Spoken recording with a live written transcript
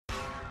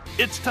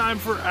It's time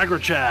for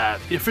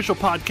AggroChat, the official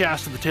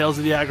podcast of the Tales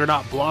of the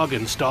Aggronaut blog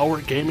and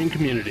stalwart gaming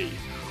community,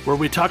 where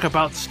we talk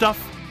about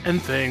stuff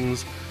and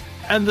things,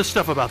 and the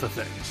stuff about the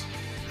things,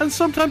 and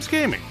sometimes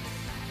gaming.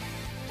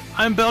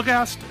 I'm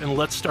Belgast, and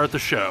let's start the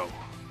show.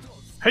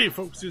 Hey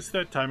folks, it's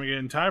that time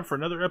again. Time for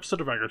another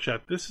episode of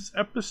AggroChat. This is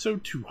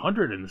episode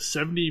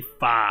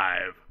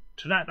 275.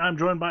 Tonight I'm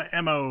joined by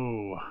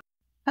Emo.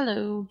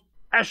 Hello.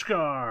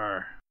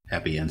 Ashgar.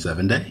 Happy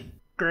N7 Day.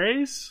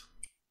 Grace.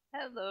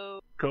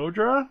 Hello.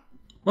 Kodra.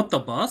 What the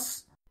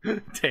bus?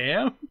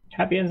 Tam.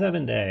 Happy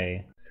N7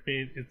 Day. I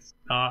mean, it's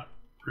not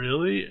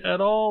really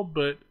at all,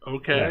 but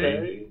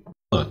okay.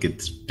 Look,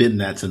 it's been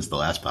that since the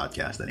last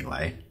podcast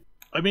anyway.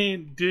 I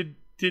mean, did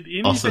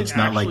anything also, it's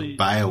not actually... like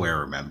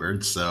BioWare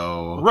remembered,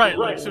 so... Right,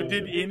 like, so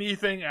did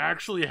anything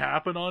actually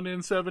happen on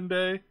N7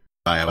 Day?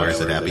 BioWare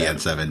said Happy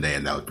N7 Day,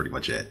 and that was pretty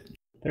much it.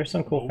 There's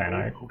some cool fan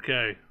art.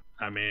 Okay.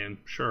 I mean,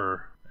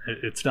 sure.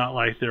 It's not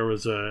like there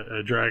was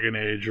a Dragon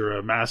Age or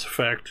a Mass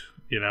Effect,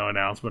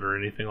 announcement or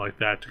anything like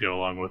that to go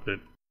along with it.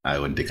 I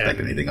wouldn't expect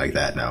anything like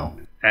that, no.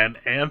 And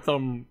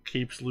Anthem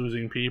keeps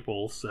losing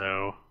people,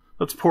 so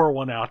let's pour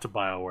one out to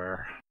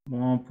BioWare.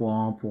 Womp,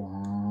 womp,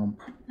 womp.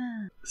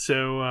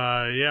 So,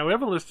 we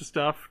have a list of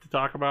stuff to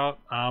talk about,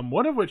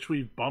 one of which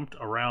we've bumped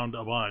around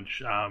a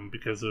bunch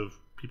because of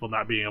people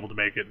not being able to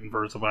make it in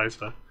Versa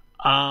Vista.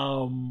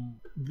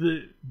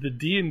 The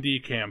D&D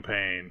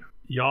campaign.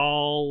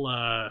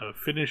 Y'all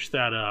finished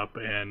that up,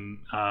 and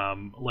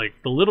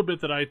the little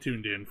bit that I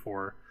tuned in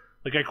for,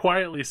 I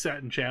quietly sat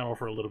in channel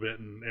for a little bit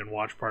and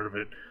watched part of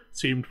it.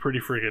 Seemed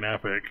pretty friggin'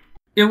 epic.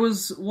 It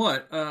was,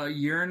 what, a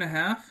year and a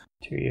half?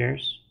 2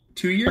 years.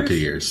 2 years? 2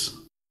 years.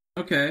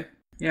 Okay.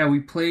 Yeah, we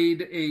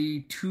played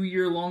a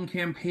 2-year-long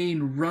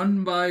campaign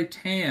run by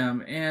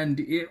Tam, and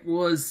it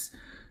was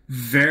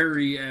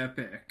very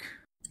epic.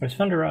 It was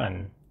fun to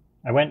run.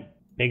 I went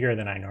bigger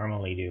than I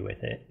normally do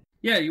with it.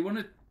 Yeah, you want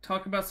to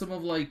talk about some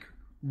of,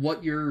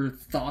 what your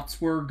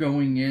thoughts were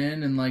going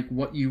in and,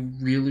 what you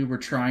really were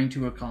trying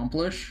to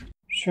accomplish?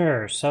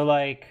 Sure. So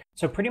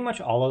pretty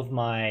much all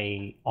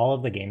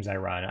of the games I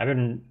run,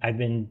 I've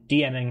been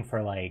DMing for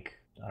I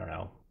don't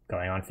know,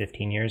 going on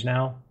 15 years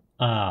now.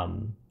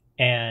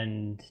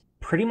 And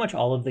pretty much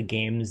all of the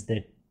games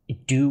that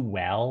do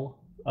well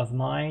of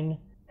mine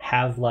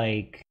have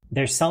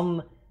there's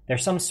some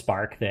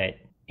spark that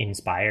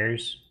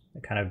inspires,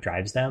 that kind of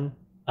drives them.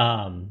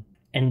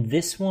 And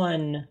this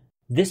one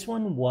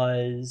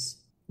was,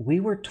 we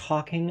were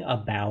talking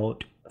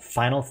about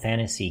Final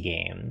Fantasy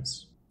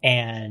games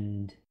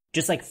and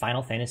just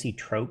Final Fantasy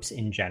tropes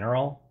in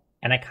general.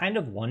 And I kind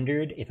of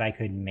wondered if I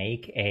could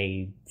make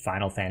a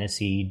Final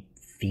Fantasy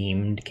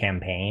themed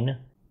campaign.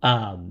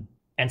 And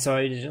so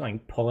I was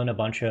just pulling a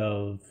bunch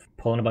of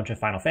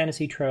Final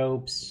Fantasy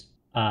tropes,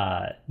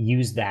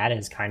 use that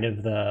as kind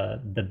of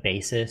the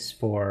basis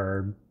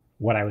for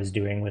what I was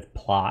doing with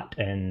plot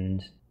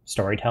and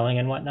storytelling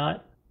and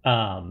whatnot.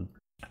 And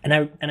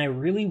I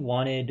really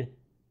wanted,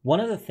 one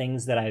of the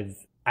things that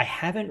I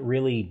haven't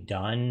really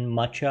done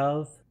much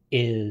of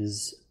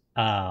is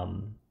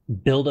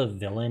build a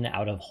villain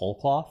out of whole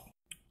cloth.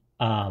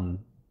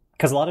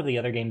 Because a lot of the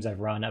other games I've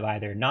run have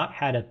either not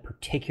had a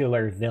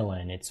particular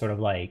villain. It's sort of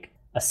like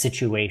a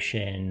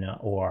situation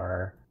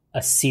or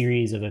a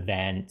series of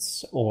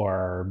events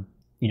or,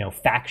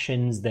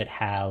 factions that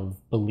have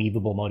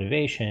believable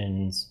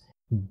motivations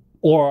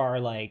or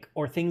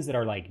things that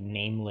are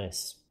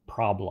nameless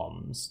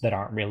problems that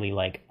aren't really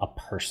a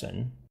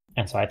person.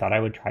 And so I thought I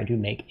would try to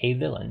make a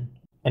villain.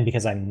 And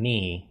because I'm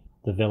me,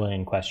 the villain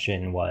in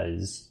question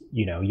was,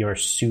 you're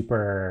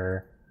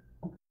super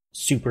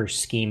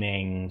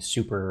scheming,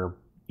 super,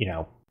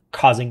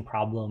 causing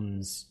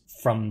problems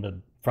from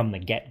the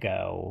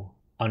get-go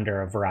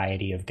under a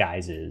variety of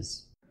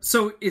guises.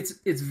 So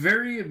it's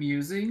very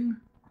amusing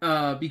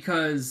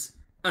because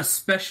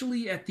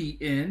especially at the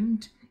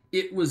end,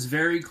 it was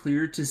very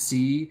clear to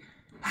see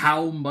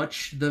how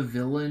much the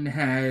villain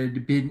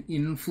had been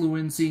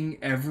influencing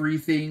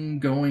everything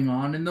going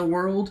on in the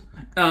world.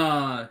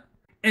 And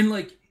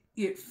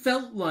it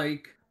felt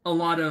like a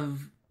lot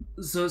of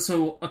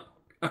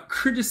a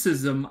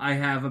criticism I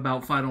have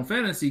about Final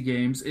Fantasy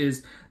games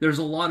is there's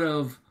a lot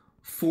of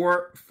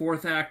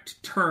fourth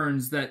act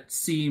turns that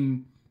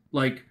seem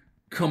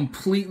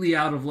completely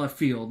out of left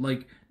field,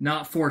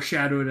 not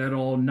foreshadowed at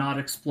all, not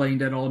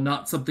explained at all,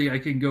 not something I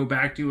can go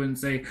back to and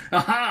say,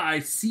 aha, I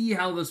see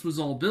how this was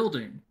all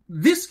building.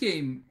 This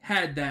game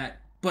had that,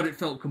 but it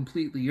felt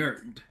completely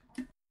earned.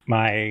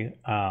 My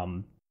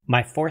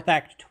fourth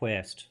act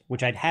twist,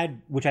 which I'd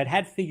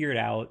had figured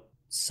out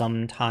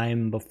some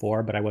time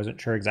before, but I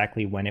wasn't sure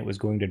exactly when it was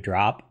going to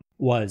drop,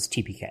 was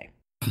TPK.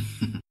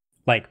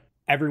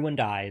 Everyone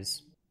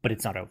dies, but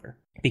it's not over.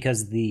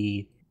 Because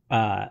the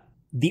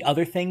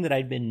other thing that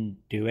I'd been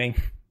doing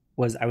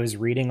was I've been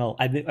reading a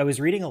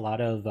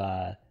lot of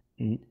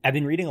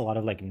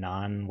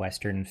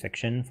non-Western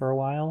fiction for a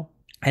while,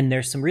 and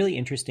there's some really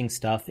interesting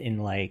stuff in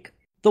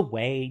the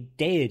way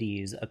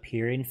deities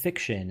appear in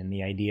fiction and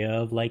the idea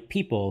of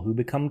people who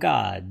become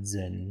gods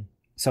and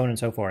so on and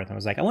so forth. And I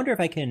was I wonder if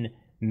I can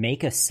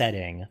make a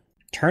setting,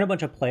 turn a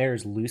bunch of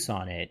players loose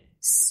on it,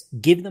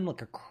 give them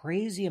like a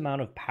crazy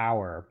amount of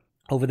power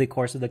over the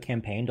course of the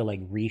campaign to like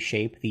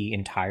reshape the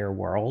entire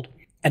world,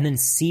 and then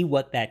see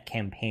what that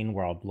campaign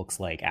world looks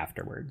like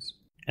afterwards.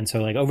 And so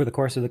like over the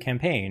course of the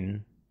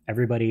campaign,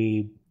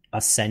 everybody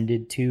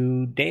ascended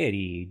to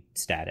deity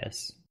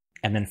status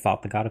and then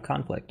fought the god of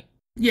conflict.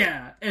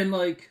 Yeah, and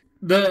like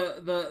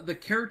the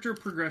character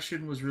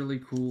progression was really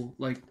cool.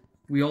 Like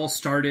we all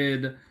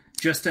started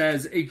just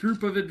as a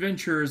group of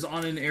adventurers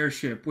on an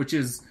airship, which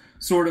is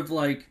sort of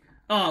like,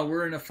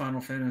 we're in a Final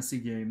Fantasy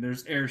game.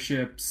 There's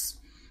airships,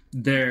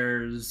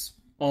 there's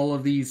all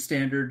of these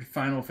standard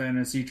Final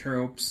Fantasy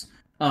tropes,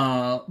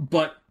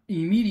 but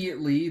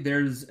immediately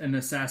there's an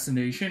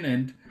assassination,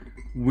 and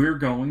we're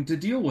going to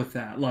deal with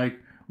that. Like,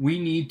 we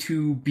need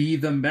to be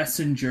the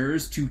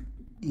messengers to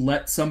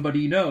let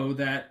somebody know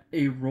that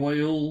a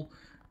royal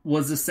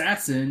was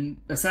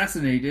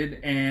assassinated,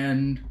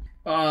 and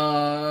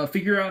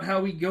figure out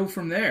how we go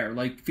from there.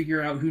 Like,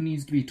 figure out who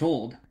needs to be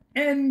told.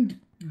 And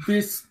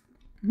this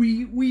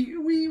we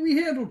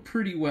handled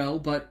pretty well,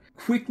 but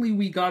quickly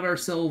we got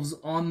ourselves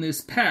on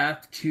this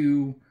path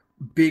to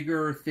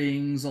bigger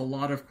things, a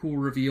lot of cool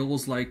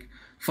reveals, like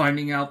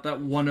finding out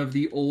that one of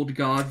the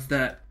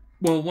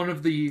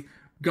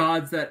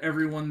gods that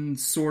everyone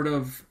sort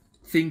of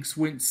thinks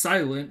went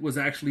silent was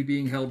actually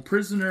being held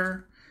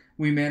prisoner.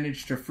 We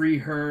managed to free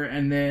her,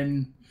 and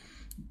then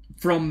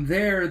from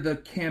there, the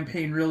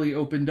campaign really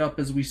opened up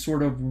as we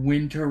sort of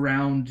went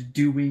around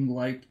doing,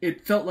 like,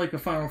 it felt like a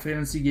Final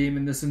Fantasy game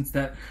in the sense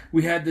that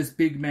we had this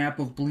big map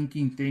of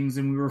blinking things,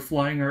 and we were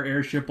flying our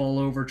airship all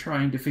over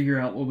trying to figure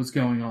out what was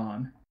going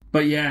on.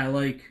 But yeah,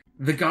 like,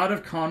 the God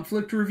of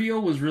Conflict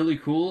reveal was really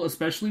cool,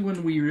 especially when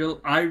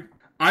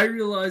I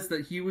realized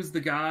that he was the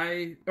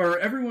guy, or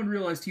everyone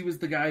realized he was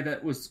the guy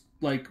that was,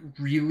 like,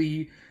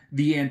 really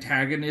the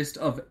antagonist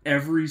of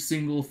every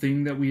single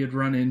thing that we had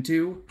run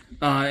into.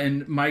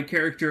 And my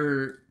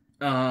character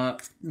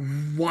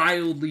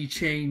wildly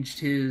changed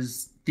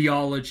his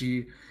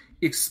theology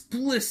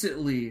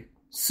explicitly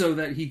so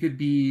that he could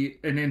be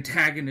an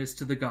antagonist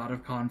to the God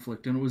of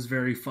Conflict, and it was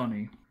very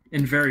funny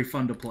and very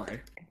fun to play.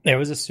 It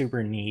was a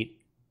super neat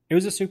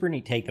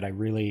take that I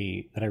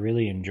really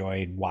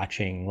enjoyed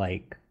watching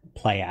like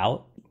play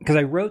out, because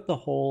I wrote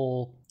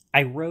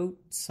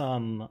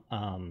some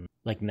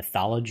like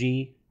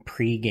mythology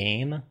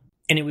pre-game,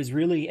 and it was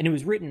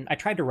written, I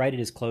tried to write it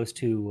as close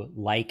to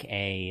like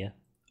a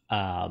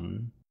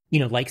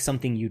like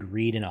something you'd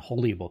read in a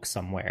holy book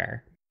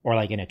somewhere, or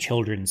like in a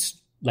children's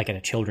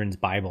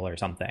Bible or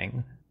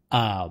something,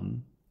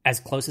 as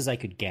close as I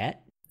could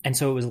get. And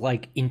so it was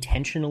like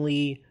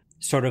intentionally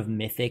sort of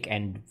mythic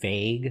and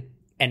vague,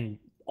 and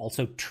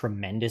also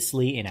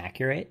tremendously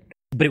inaccurate.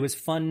 But it was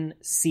fun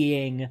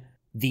seeing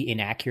the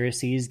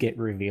inaccuracies get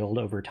revealed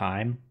over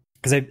time,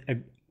 because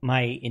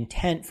my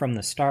intent from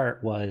the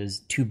start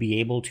was to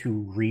be able to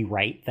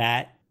rewrite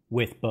that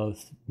with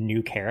both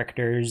new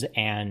characters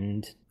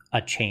and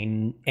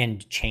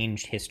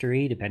changed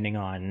history depending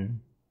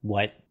on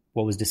what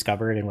was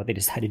discovered and what they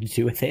decided to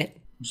do with it.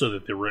 So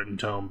that the written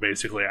tome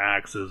basically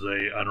acts as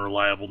a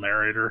unreliable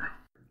narrator.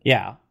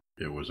 Yeah.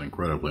 It was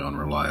incredibly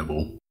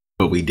unreliable.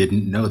 But we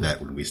didn't know that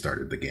when we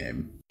started the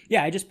game.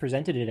 Yeah, I just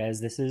presented it as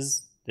this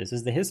is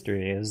the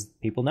history as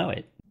people know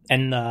it.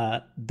 And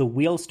the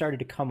wheels started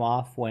to come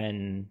off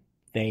when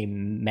they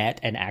met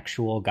an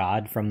actual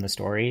god from the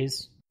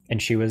stories, and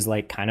she was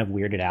like kind of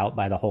weirded out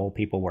by the whole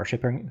people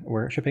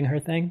worshiping her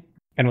thing,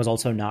 and was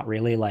also not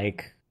really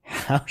like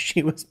how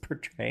she was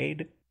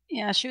portrayed.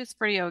 Yeah, she was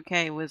pretty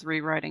okay with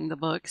rewriting the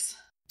books.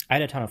 I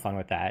had a ton of fun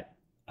with that.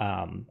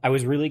 I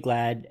was really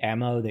glad,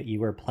 Ammo, that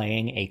you were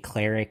playing a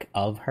cleric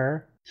of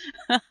her,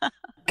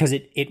 because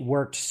it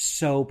worked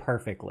so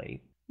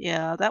perfectly.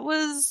 Yeah, that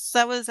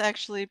was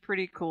actually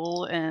pretty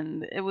cool,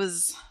 and it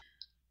was,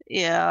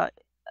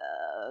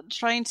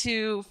 trying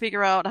to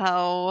figure out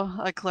how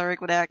a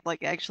cleric would act,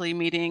 like actually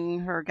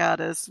meeting her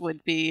goddess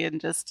would be, and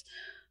just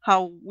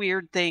how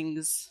weird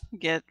things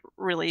get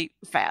really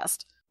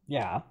fast.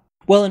 Yeah.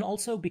 Well, and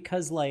also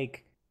because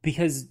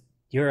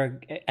you're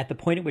at the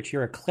point at which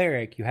you're a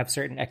cleric, you have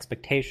certain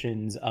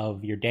expectations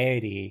of your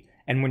deity,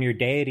 and when your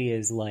deity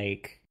is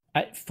like,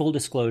 full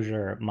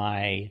disclosure,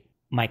 my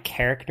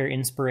character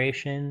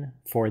inspiration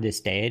for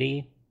this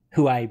deity,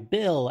 who I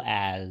bill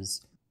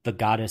as the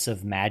goddess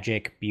of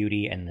magic,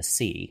 beauty, and the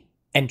sea,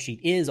 and she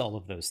is all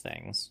of those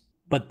things.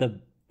 But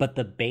the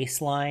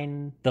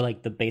baseline, the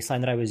baseline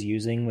that I was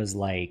using was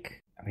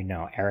like,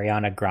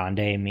 Ariana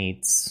Grande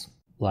meets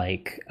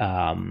like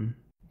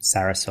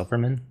Sarah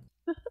Silverman,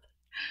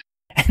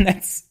 and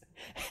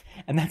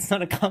that's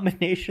not a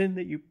combination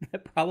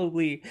that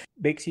probably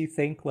makes you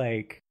think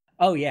like,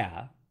 oh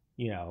yeah,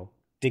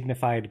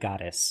 dignified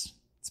goddess.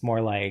 It's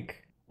more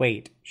like,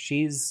 wait,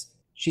 she's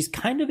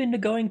kind of into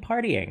going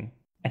partying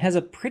and has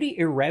a pretty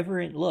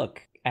irreverent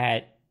look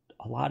at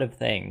a lot of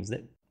things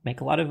that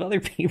make a lot of other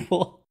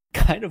people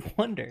kind of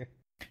wonder.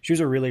 She was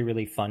a really,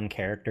 really fun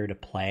character to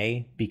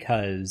play,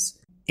 because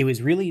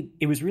it's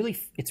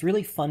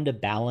really fun to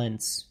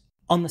balance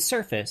on the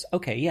surface,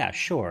 okay, yeah,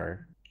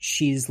 sure.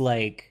 She's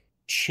like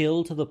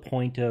chill to the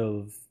point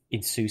of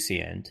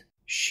insouciant.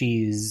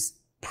 She's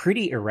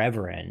pretty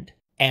irreverent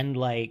and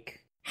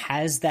like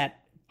has that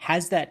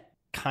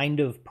kind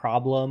of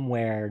problem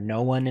where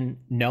no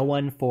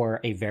one for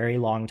a very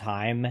long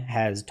time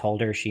has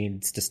told her she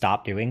needs to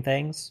stop doing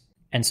things.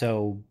 And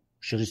so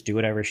she'll just do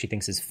whatever she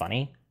thinks is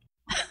funny.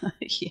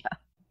 Yeah.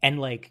 And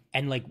like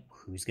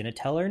who's going to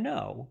tell her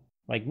no?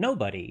 Like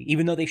nobody,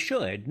 even though they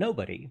should,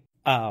 nobody.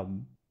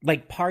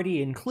 Like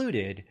party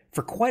included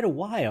for quite a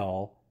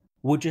while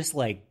would just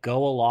like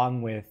go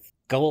along with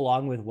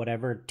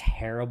whatever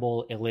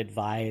terrible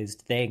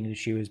ill-advised thing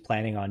she was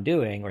planning on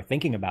doing or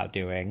thinking about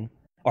doing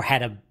or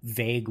had a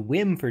vague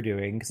whim for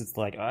doing, because it's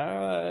like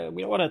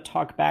we don't want to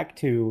talk back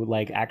to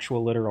like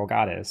actual literal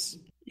goddess.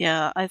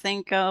 Yeah, I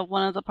think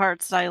one of the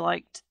parts that I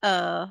liked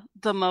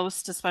the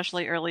most,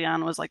 especially early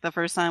on, was like the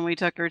first time we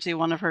took her to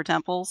one of her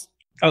temples.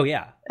 Oh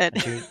yeah. And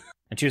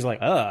she was like,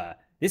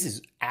 this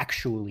is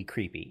actually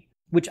creepy,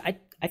 which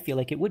I feel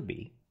like it would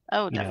be.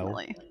 Oh,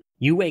 definitely.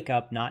 You wake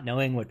up not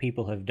knowing what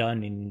people have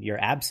done in your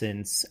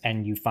absence,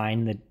 and you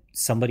find that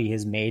somebody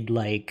has made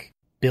like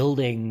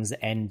buildings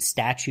and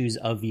statues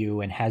of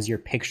you and has your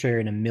picture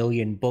in a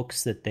million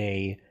books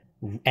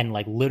and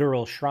like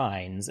literal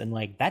shrines, and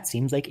like that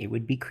seems like it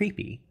would be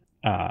creepy.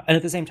 And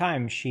at the same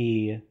time,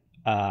 she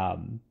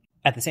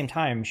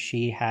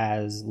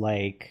has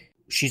like,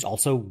 she's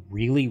also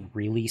really,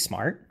 really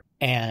smart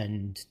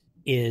and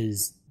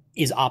is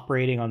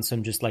operating on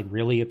some just like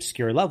really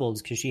obscure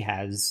levels, because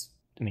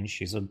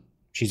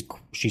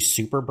she's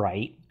super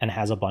bright and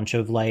has a bunch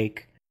of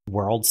like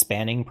world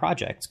spanning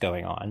projects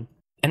going on.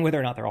 And whether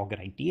or not they're all good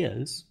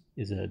ideas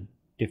is a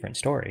different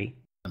story.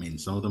 I mean,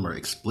 some of them are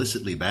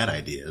explicitly bad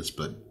ideas,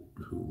 but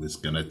who is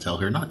going to tell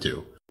her not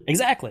to?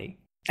 Exactly.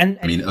 And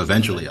I mean,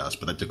 eventually us,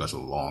 but that took us a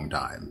long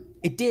time.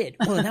 It did.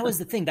 Well, and that was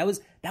the thing. That was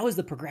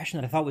the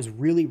progression that I thought was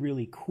really,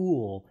 really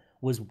cool,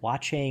 was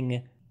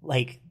watching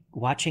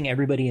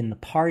everybody in the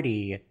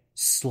party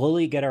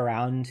slowly get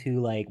around to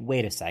like,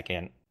 wait a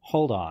second,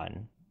 hold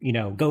on. You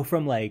know, go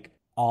from like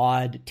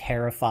awed,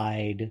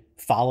 terrified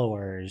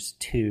followers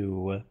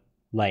to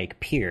like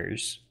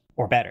peers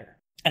or better.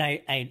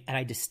 And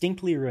I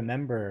distinctly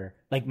remember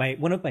like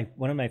one of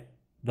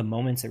the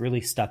moments that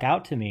really stuck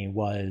out to me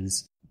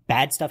was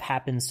bad stuff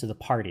happens to the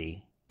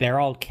party. They're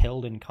all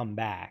killed and come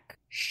back.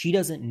 She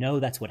doesn't know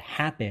that's what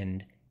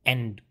happened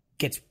and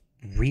gets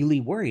really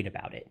worried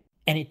about it.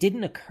 And it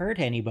didn't occur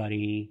to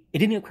anybody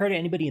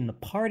in the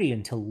party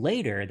until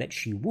later that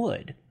she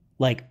would.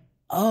 Like,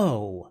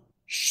 oh,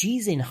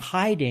 she's in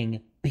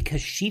hiding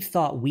because she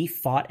thought we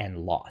fought and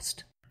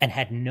lost and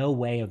had no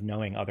way of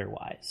knowing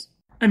otherwise.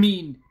 I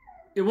mean,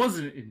 it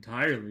wasn't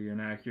entirely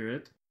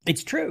inaccurate.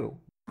 It's true.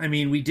 I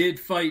mean, we did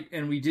fight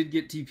and we did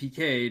get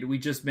TPK'd. We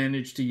just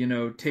managed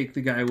to, take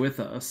the guy with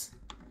us.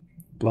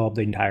 Blow up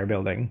the entire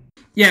building.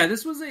 Yeah,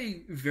 this was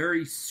a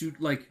very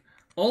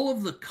all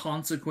of the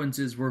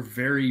consequences were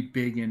very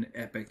big and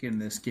epic in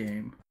this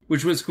game,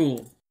 which was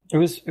cool. It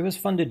was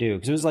fun to do,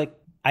 because it was like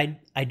I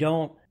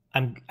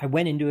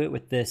went into it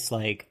with this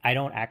like, I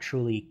don't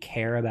actually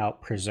care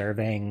about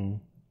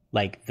preserving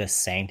like the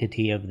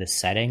sanctity of the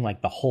setting.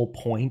 Like the whole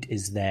point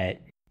of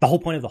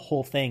the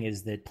whole thing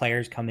is that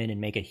players come in and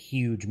make a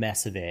huge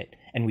mess of it,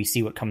 and we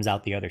see what comes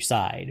out the other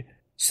side.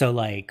 So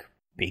like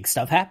big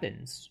stuff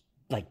happens,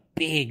 like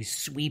big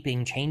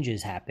sweeping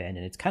changes happen,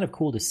 and it's kind of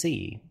cool to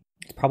see.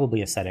 It's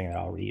probably a setting that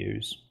I'll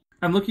reuse.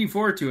 I'm looking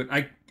forward to it.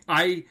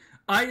 I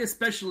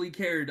especially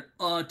cared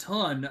a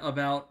ton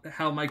about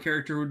how my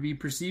character would be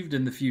perceived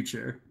in the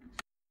future.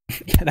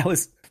 Yeah, that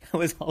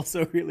was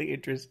also really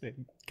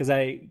interesting,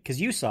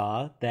 because you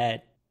saw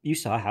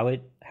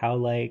how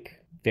like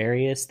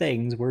various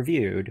things were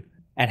viewed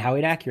and how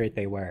inaccurate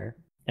they were,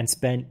 and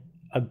spent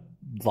a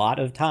lot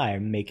of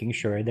time making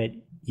sure that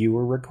you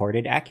were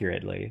recorded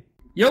accurately.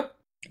 Yep.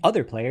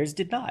 Other players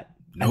did not.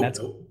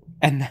 Nope.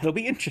 And that'll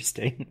be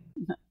interesting.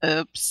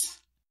 Oops.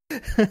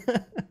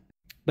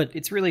 But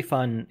it's really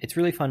fun. It's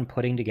really fun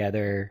putting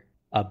together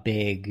a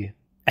big,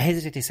 I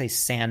hesitate to say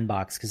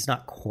sandbox because it's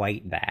not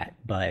quite that,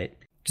 but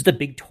just a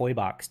big toy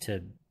box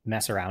to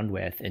mess around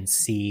with and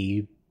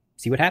see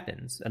what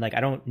happens. And like, I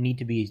don't need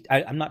to be,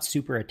 I'm not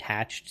super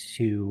attached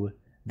to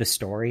the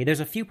story. There's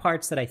a few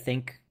parts that I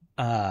think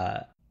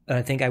I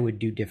would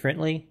do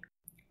differently.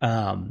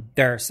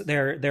 There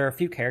are a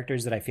few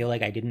characters that I feel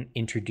like I didn't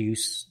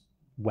introduce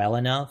well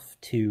enough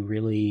to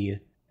really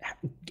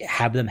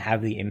have them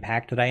have the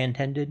impact that I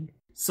intended.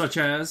 Such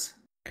as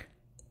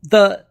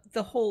the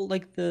whole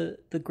like the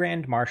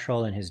Grand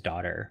Marshal and his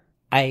daughter.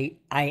 I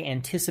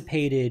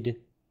anticipated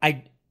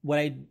what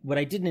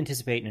I didn't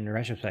anticipate, and in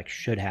retrospect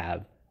should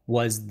have,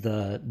 was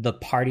the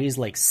party's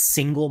like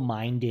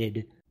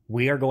single-minded,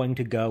 we are going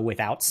to go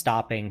without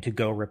stopping to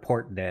go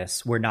report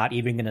this. We're not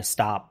even going to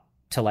stop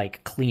to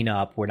like clean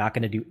up. We're not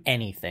going to do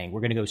anything.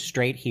 We're going to go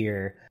straight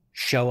here,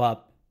 show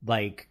up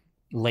like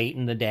late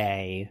in the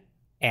day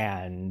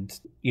and,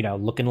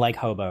 looking like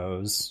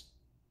hobos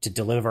to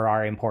deliver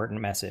our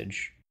important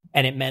message.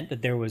 And it meant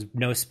that there was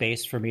no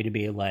space for me to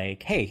be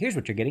like, hey, here's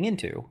what you're getting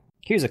into.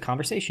 Here's a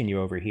conversation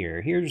you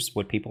overhear. Here's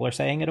what people are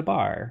saying at a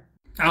bar.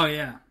 Oh,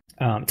 yeah.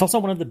 It's also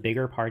one of the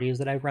bigger parties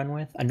that I've run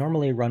with. I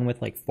normally run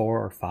with like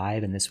 4 or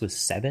 5, and this was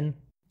 7.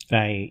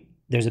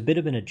 There's a bit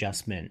of an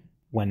adjustment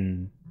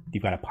when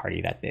you've got a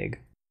party that big.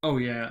 Oh,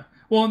 yeah.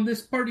 Well, in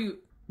this party,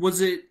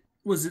 was it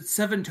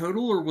 7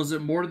 total, or was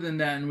it more than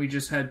that and we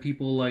just had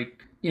people,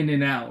 like, in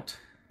and out?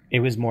 It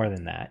was more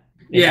than that.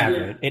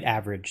 It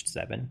averaged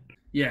 7.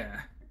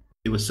 Yeah.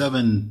 It was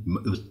 7,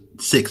 it was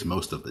 6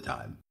 most of the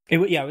time. It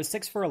was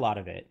 6 for a lot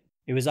of it.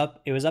 It was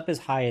up as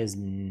high as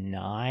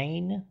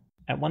 9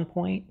 at one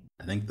point.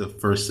 I think the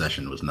first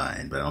session was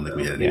 9, but I don't think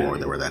we had any more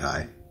that were that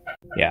high.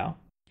 Yeah.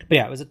 But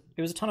yeah,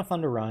 it was a ton of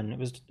fun to run.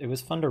 It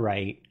was fun to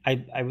write.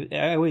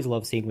 I always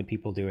love seeing what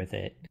people do with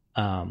it.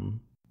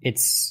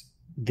 Because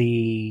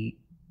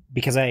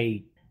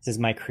this is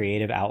my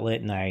creative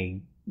outlet and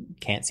I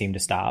can't seem to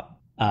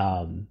stop.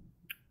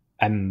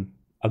 I'm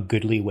a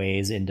goodly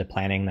ways into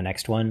planning the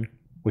next one,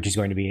 which is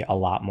going to be a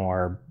lot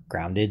more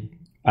grounded.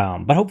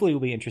 But hopefully it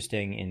will be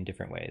interesting in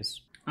different ways.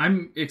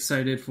 I'm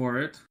excited for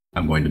it.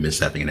 I'm going to miss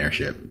having an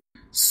airship.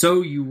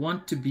 So you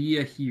want to be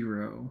a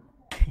hero?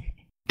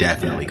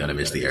 Definitely going to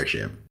miss the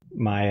airship.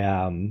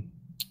 My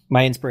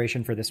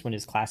inspiration for this one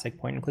is classic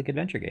point-and-click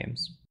adventure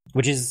games,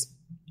 which is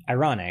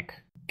ironic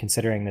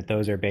considering that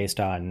those are based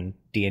on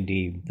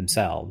D&D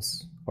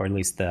themselves, or at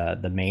least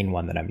the main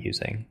one that I'm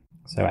using.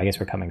 So I guess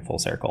we're coming full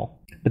circle.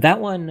 But that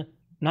one,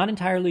 not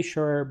entirely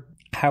sure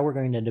how we're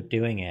going to end up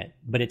doing it,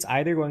 but it's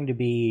either going to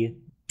be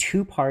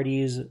 2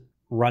 parties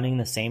running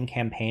the same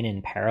campaign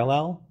in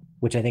parallel,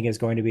 which I think is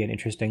going to be an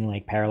interesting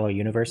like parallel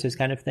universes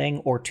kind of thing,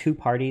 or 2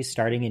 parties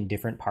starting in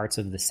different parts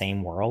of the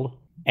same world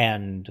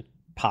and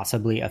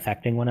possibly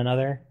affecting one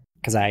another.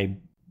 Because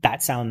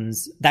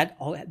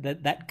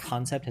that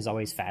concept has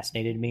always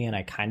fascinated me, and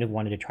I kind of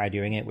wanted to try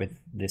doing it with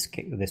this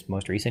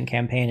most recent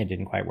campaign. It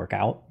didn't quite work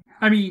out.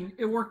 I mean,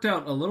 it worked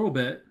out a little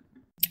bit.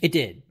 It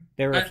did.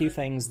 There were a few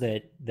things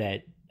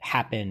that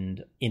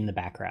happened in the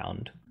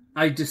background.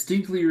 I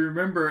distinctly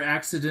remember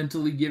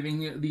accidentally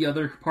giving the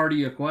other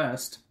party a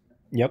quest.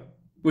 Yep.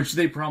 Which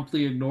they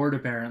promptly ignored,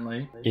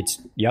 apparently.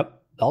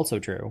 Also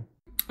true.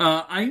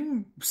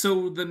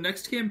 So the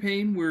next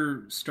campaign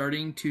we're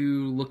starting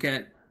to look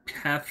at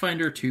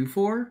Pathfinder 2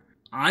 for.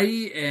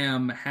 I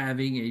am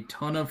having a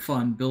ton of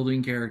fun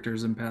building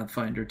characters in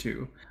Pathfinder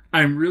 2.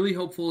 I'm really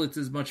hopeful it's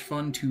as much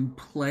fun to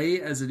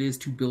play as it is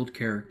to build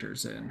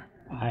characters in.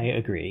 I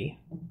agree.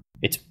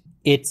 It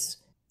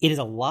is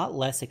a lot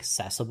less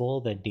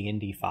accessible than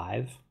D&D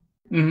 5.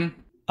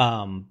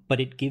 Mm-hmm. But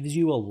it gives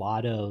you a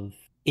lot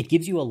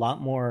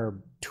more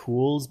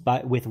tools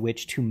with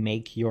which to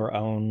make your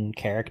own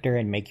character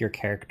and make your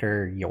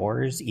character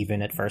yours,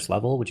 even at first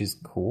level, which is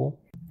cool.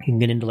 You can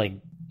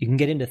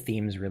get into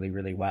themes really,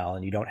 really well,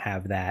 and you don't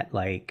have that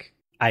like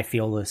I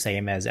feel the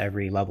same as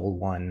every level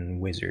 1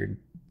 wizard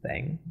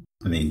thing.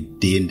 I mean,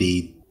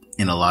 D&D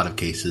in a lot of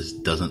cases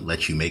doesn't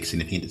let you make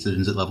significant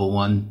decisions at level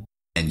 1,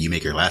 and you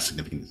make your last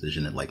significant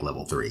decision at like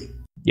level 3.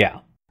 Yeah.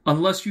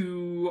 Unless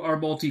you are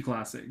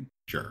multi-classing.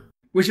 Sure.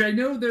 Which I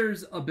know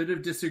there's a bit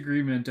of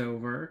disagreement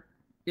over,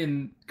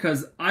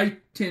 because I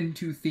tend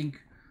to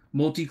think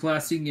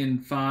multi-classing in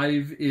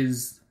 5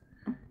 is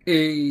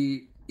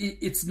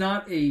it's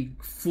not a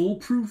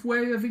foolproof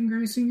way of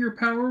increasing your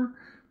power,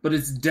 but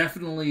it's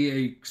definitely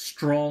a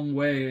strong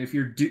way. If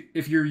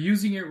you're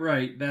using it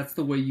right, that's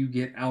the way you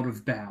get out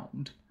of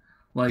bound.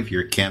 Like if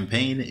your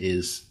campaign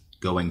is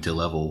going to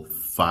level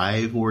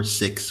 5 or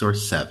 6 or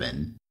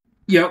 7,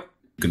 yep,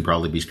 you can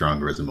probably be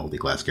stronger as a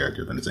multi-class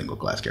character than a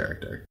single-class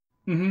character.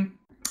 Mm-hmm.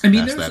 I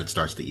mean, past that, it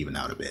starts to even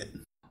out a bit.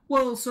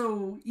 Well,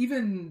 so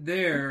even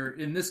there,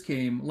 in this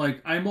game, like,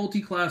 I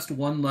multi-classed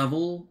 1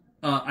 level,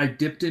 I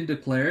dipped into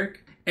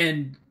Cleric,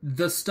 and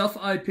the stuff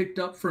I picked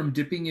up from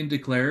dipping into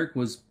Cleric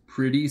was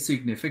pretty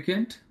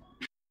significant.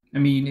 I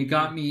mean, it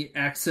got me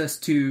access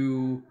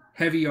to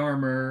heavy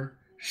armor,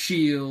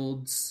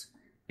 shields,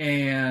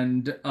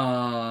 and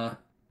a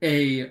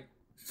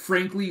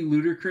frankly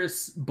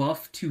ludicrous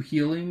buff to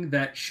healing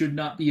that should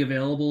not be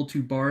available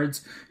to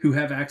bards who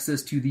have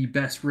access to the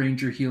best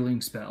ranger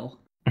healing spell.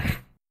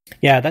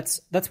 Yeah,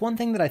 that's one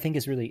thing that I think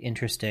is really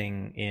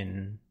interesting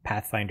in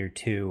Pathfinder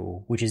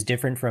 2, which is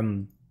different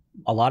from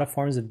a lot of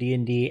forms of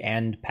D&D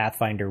and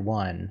Pathfinder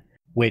 1,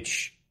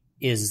 which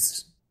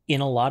is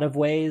in a lot of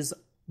ways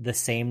the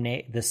same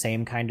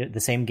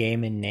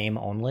game in name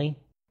only.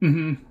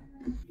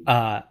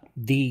 Mm-hmm.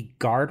 The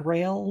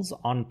guardrails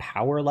on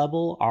power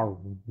level are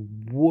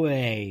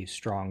way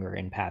stronger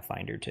in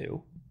Pathfinder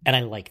 2, and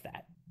I like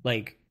that.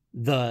 Like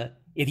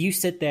if you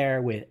sit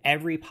there with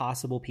every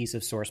possible piece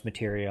of source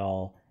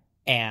material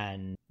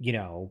and,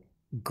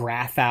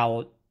 graph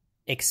out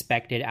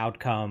expected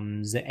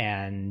outcomes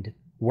and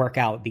work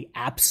out the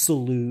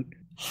absolute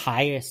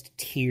highest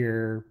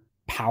tier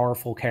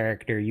powerful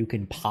character you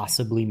can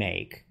possibly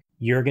make,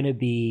 you're going to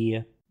be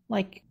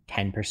like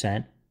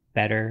 10%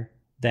 better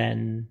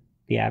than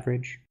the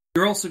average.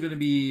 You're also going to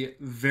be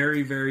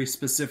very, very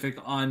specific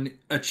on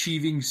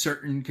achieving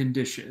certain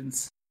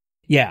conditions.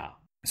 Yeah.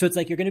 So it's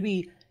like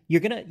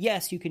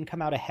yes, you can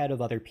come out ahead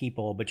of other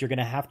people, but you're going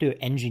to have to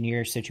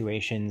engineer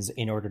situations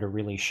in order to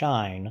really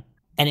shine.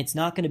 And it's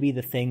not going to be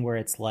the thing where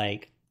it's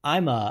like,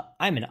 I'm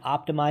an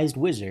optimized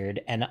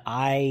wizard and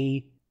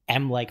I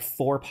am like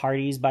 4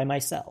 parties by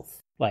myself.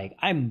 Like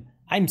I'm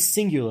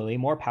singularly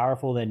more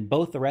powerful than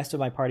both the rest of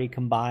my party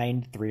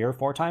combined 3 or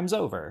 4 times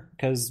over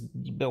because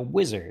the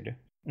wizard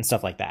and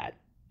stuff like that.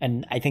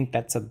 And I think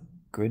that's a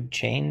good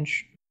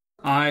change.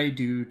 I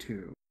do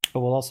too. But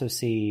we'll also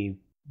see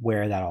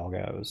where that all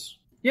goes.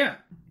 Yeah.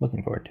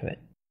 Looking forward to it.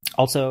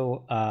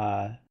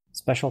 Also,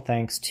 special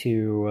thanks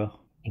to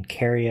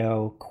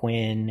Incario,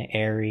 Quinn,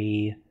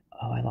 Airy.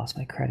 Oh, I lost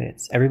my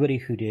credits. Everybody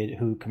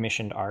who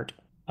commissioned art,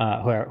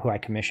 who I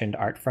commissioned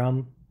art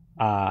from.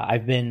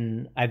 I've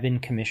been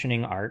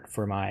commissioning art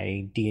for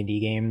my D&D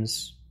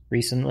games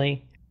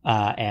recently,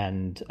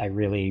 and I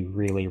really,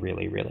 really,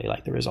 really, really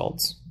like the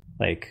results.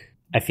 Like,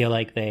 I feel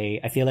like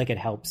it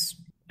helps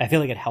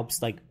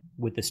like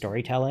with the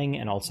storytelling,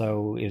 and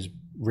also is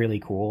really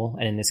cool.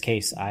 And in this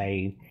case,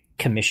 I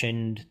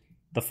commissioned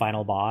the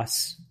final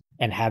boss,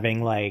 and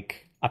having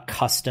like a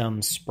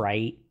custom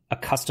sprite, a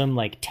custom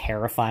like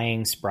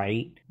terrifying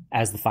sprite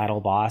as the final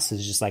boss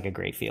is just like a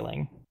great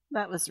feeling.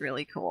 That was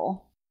really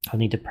cool. I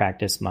need to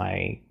practice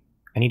my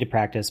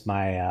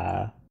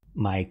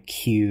my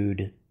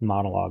cued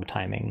monologue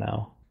timing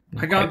though.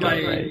 I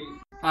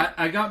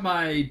got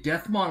my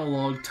death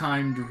monologue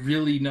timed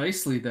really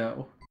nicely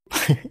though.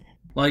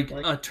 Like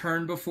a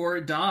turn before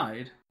it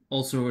died.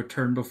 Also a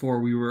turn before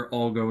we were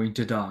all going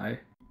to die.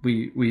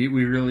 We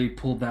really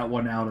pulled that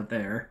one out of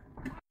there.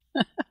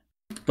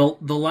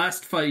 The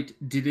last fight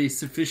did a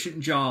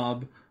sufficient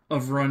job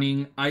of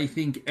running, I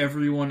think,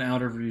 everyone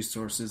out of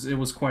resources. It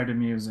was quite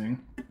amusing.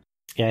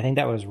 Yeah, I think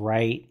that was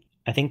right.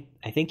 I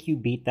think you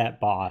beat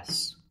that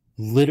boss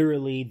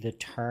literally the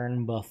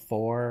turn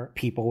before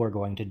people were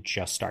going to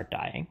just start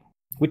dying,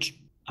 which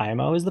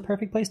IMO is the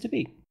perfect place to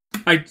be.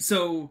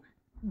 So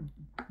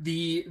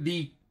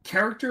the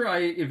character I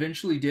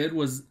eventually did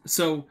was,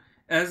 so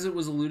as it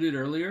was alluded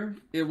earlier,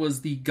 it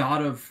was the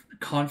god of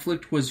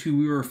conflict was who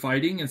we were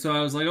fighting, and so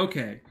I was like,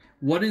 okay,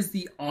 what is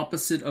the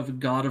opposite of a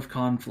god of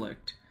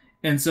conflict?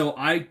 And so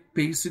I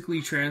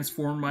basically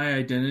transformed my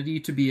identity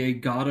to be a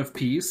god of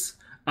peace.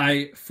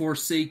 I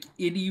forsake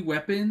any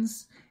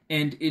weapons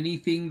and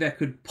anything that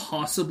could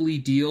possibly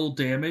deal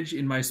damage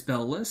in my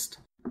spell list.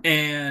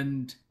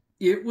 And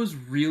it was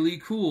really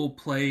cool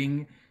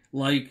playing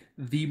like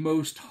the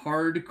most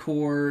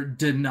hardcore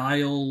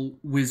denial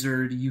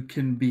wizard you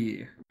can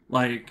be.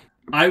 Like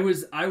I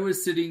was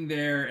sitting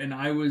there and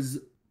I was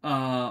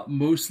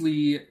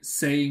mostly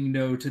saying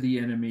no to the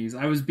enemies.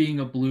 I was being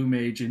a blue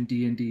mage in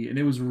D&D, and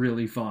it was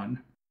really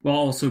fun while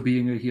also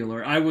being a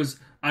healer. I was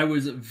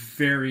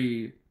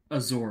very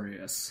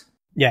Azorius.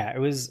 Yeah, it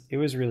was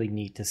really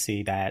neat to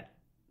see that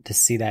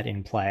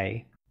in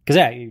play. Because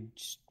yeah, you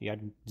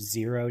had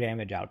 0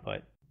 damage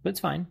output, but it's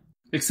fine.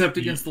 Except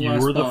against the last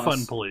boss. You were the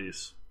fun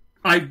police.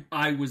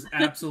 I was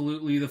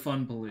absolutely the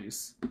fun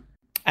police.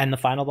 And the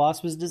final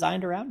boss was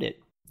designed around it.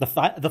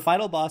 The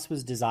final boss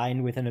was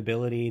designed with an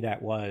ability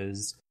that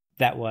was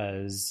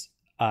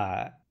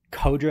Kodra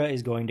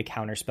is going to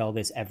counterspell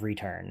this every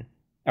turn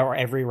or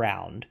every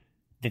round.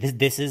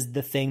 This is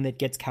the thing that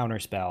gets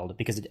counterspelled,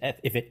 because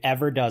if it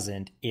ever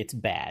doesn't, it's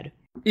bad.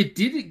 It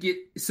didn't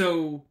get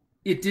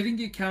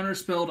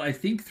counterspelled, I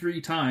think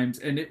 3 times,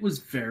 and it was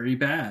very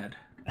bad.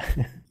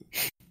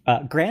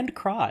 Grand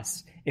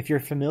Cross, if you're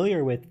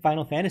familiar with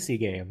Final Fantasy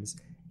games,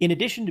 in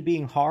addition to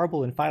being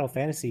horrible in Final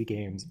Fantasy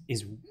games,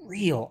 is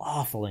real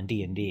awful in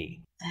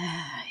D&D.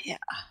 Yeah.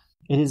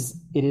 It is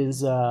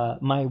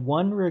my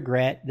one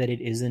regret that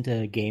it isn't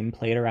a game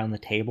played around the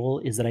table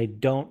is that I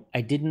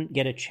didn't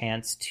get a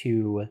chance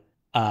to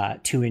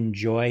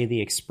enjoy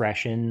the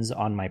expressions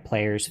on my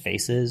players'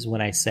 faces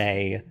when I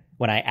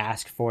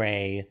ask for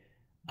a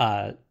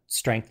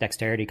strength,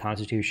 dexterity,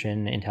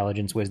 constitution,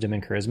 intelligence, wisdom,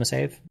 and charisma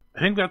save. I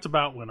think that's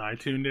about when I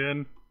tuned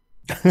in.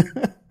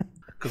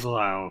 Because,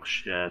 oh,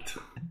 shit.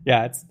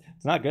 Yeah, it's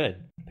not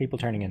good. People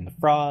turning into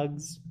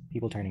frogs,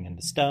 people turning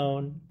into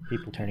stone,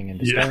 people turning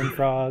into stone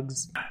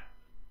frogs.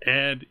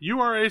 And you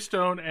are a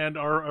stone and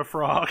are a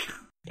frog.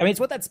 I mean, it's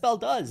what that spell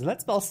does, and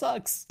that spell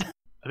sucks.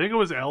 I think it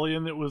was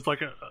Elian that was like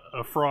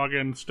a frog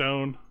and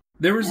stone.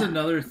 There was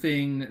another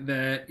thing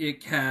that it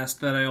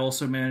cast that I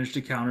also managed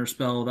to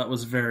counterspell that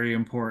was very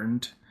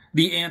important.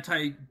 The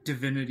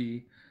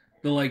anti-divinity.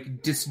 The,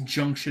 like,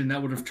 disjunction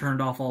that would have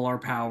turned off all our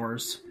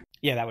powers.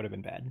 Yeah, that would have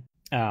been bad.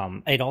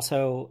 I was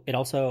also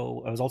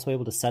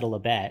able to settle a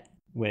bet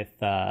with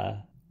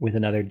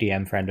another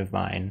DM friend of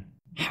mine.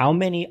 How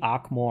many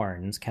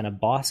Akmorns can a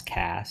boss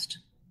cast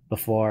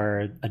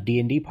before a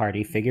D&D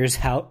party figures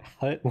out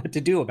what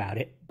to do about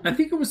it? I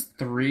think it was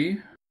 3.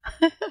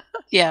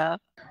 Yeah.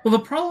 Well, the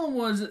problem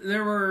was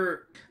there was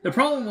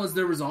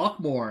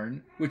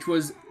Akmorn, which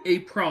was a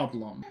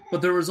problem,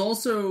 but there was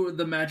also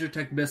the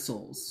Magitech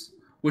missiles,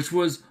 which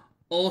was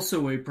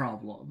also a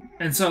problem.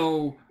 And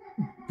so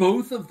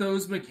both of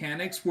those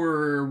mechanics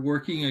were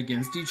working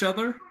against each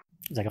other.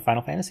 It's like a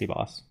Final Fantasy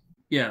boss.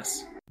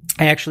 Yes.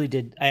 I actually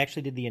did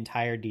the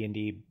entire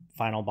D&D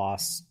final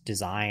boss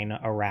design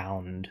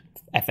around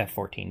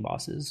FF14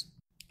 bosses.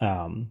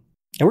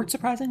 It worked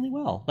surprisingly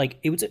well. Like,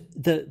 it was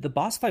the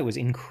boss fight was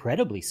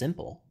incredibly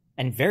simple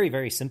and very,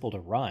 very simple to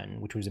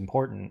run, which was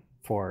important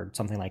for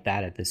something like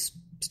that at this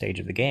stage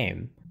of the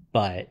game,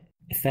 but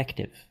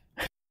effective.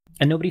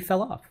 And nobody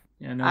fell off.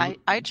 Yeah, no,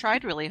 I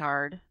tried really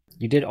hard.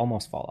 You did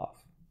almost fall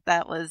off.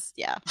 That was,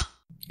 yeah.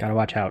 Gotta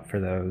watch out for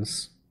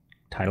those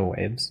tidal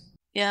waves.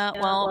 Yeah,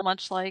 well,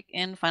 much like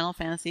in Final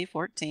Fantasy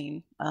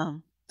XIV,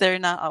 they're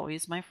not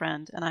always my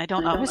friend, and I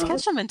don't always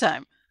catch them in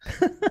time.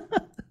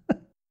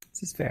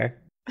 This is fair.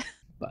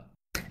 But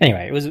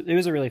anyway, it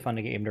was a really fun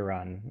game to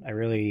run. I'm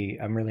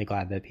really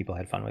glad that people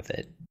had fun with it.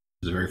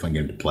 It was a very fun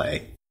game to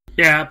play.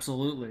 yeah,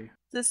 absolutely.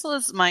 This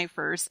was my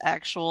first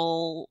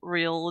actual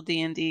real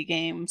D&D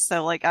game,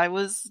 so like I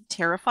was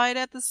terrified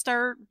at the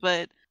start,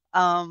 but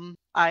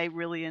I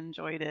really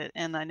enjoyed it,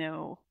 and I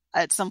know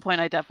at some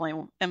point I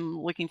definitely am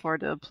looking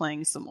forward to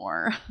playing some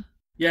more.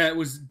 Yeah, it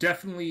was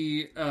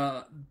definitely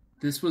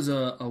this was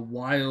a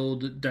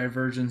wild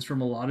divergence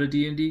from a lot of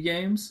D&D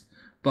games,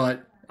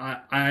 but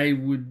I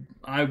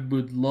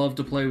would love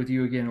to play with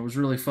you again. It was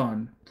really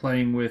fun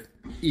playing with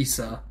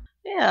Issa.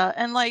 Yeah,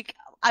 and like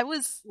I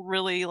was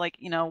really like,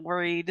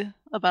 worried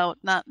about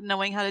not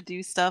knowing how to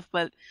do stuff,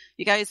 but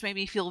you guys made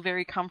me feel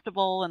very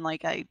comfortable, and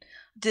like I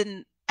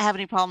didn't have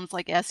any problems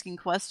like asking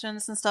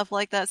questions and stuff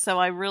like that, so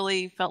I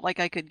really felt like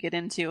I could get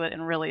into it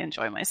and really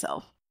enjoy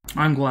myself.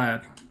 I'm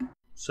glad.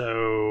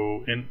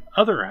 So, in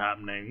other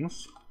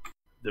happenings,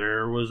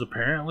 there was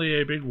apparently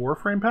a big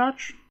Warframe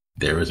patch.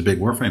 There was a big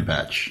Warframe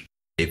patch.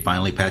 They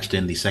finally patched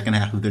in the second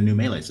half of their new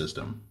melee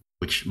system,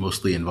 which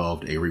mostly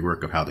involved a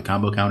rework of how the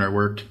combo counter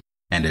worked,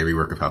 and a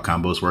rework of how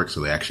combos work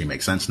so they actually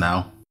make sense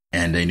now,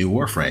 and a new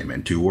Warframe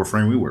and 2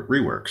 Warframe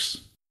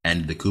reworks,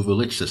 and the Kuva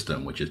Lich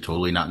system, which is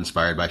totally not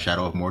inspired by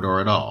Shadow of Mordor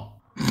at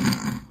all.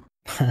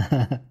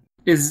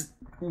 Is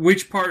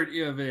which part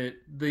of it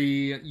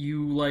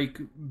you like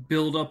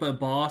build up a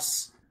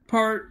boss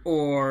part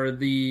or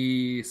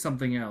the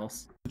something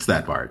else? It's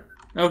that part.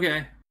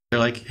 Okay. They're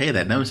like, hey,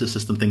 that Nemesis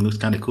system thing looks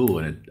kind of cool,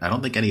 and I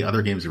don't think any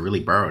other games have really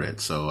borrowed it,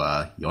 so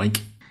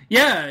yoink.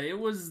 Yeah, it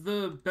was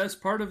the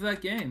best part of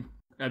that game.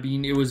 I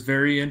mean, it was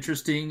very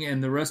interesting,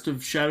 and the rest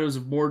of Shadows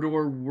of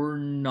Mordor were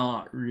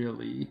not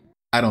really.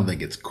 I don't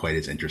think it's quite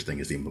as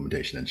interesting as the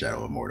implementation in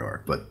Shadow of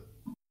Mordor, but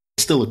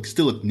still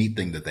a neat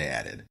thing that they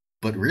added.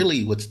 But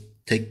really, what's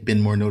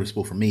been more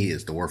noticeable for me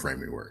is the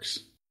Warframe reworks.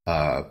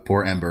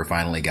 Poor Ember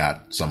finally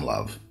got some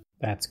love.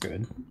 That's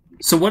good.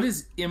 So what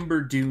does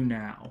Ember do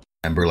now?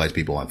 Ember lights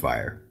people on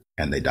fire,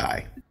 and they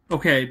die.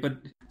 Okay, but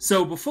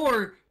so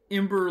before,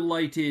 Ember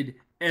lighted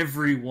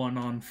everyone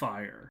on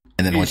fire.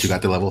 And then once you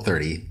got to level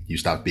 30, you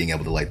stopped being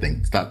able to light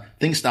things.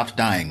 Things stopped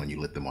dying when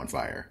you lit them on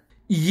fire.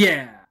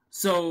 Yeah.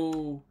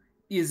 So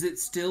is it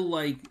still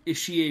like, is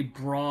she a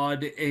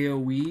broad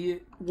AoE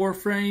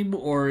Warframe,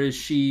 or is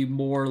she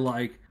more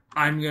like,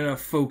 I'm going to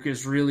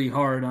focus really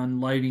hard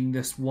on lighting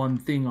this one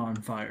thing on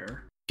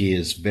fire? She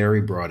is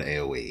very broad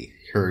AoE.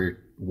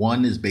 Her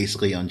 1 is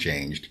basically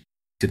unchanged,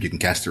 except you can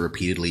cast it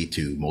repeatedly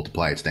to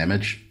multiply its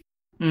damage.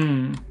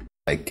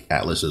 Like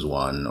Atlas's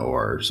 1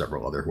 or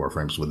several other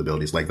Warframes with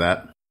abilities like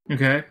that.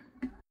 Okay.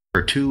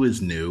 Her 2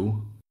 is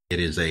new. It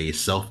is a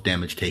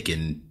self-damage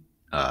taken,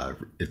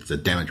 it's a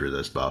damage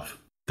resist buff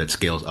that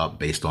scales up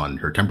based on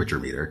her temperature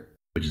meter,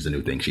 which is a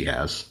new thing she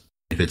has.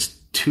 If it's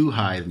too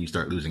high, then you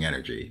start losing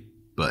energy.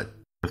 But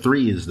her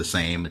 3 is the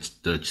same. It's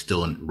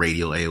still in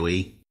radial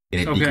AoE,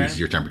 and it decreases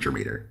your temperature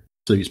meter.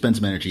 So you spend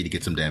some energy to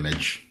get some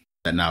damage.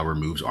 That now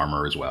removes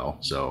armor as well.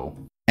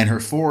 And her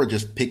 4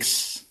 just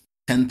picks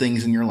 10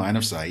 things in your line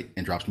of sight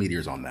and drops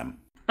meteors on them.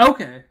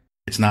 Okay.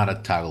 It's not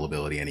a toggle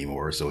ability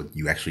anymore, so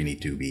you actually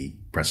need to be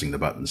pressing the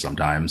button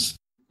sometimes.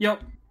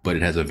 Yep. But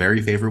it has a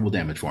very favorable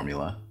damage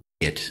formula.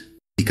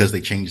 Because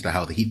they changed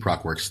how the heat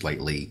proc works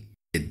slightly,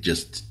 it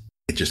just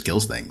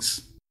kills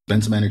things.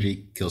 Spend some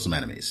energy, kill some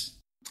enemies.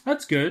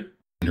 That's good.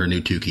 And her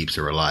new 2 keeps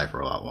her alive for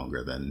a lot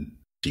longer than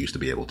she used to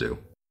be able to.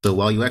 So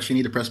while you actually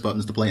need to press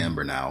buttons to play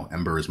Ember now,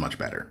 Ember is much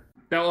better.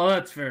 Well,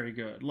 that's very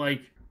good.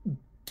 Like,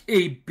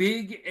 a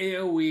big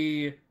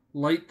AoE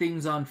light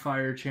things on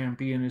fire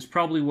champion is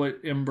probably what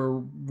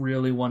Ember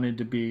really wanted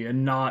to be,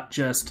 and not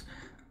just,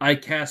 I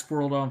cast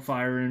World on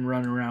Fire and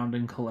run around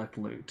and collect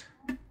loot.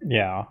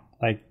 Yeah,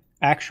 like,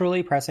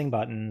 actually pressing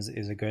buttons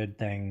is a good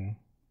thing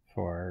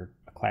for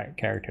a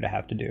character to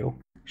have to do.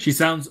 She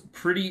sounds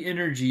pretty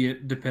energy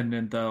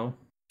dependent, though.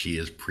 She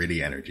is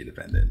pretty energy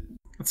dependent.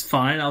 That's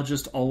fine, I'll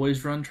just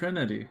always run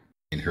Trinity.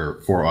 And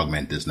her 4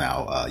 augment is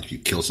now, if you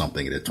kill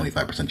something, it has a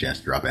 25% chance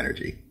to drop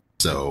energy.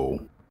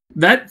 So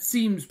that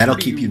seems that'll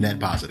keep you net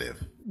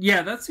positive.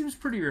 Yeah, that seems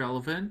pretty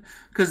relevant.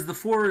 Because the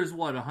 4 is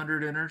what,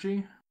 100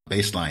 energy?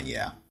 Baseline,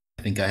 yeah.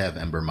 I think I have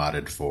Ember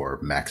modded for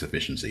max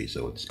efficiency,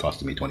 so it's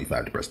costing me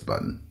 25 to press the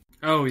button.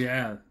 Oh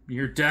yeah,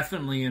 you're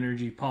definitely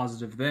energy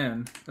positive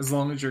then. As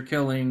long as you're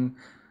killing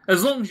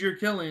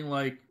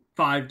like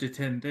 5 to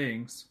 10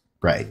 things.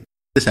 Right.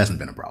 This hasn't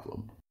been a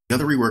problem. The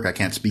other rework I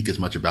can't speak as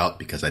much about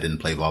because I didn't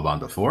play Vauban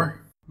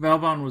before.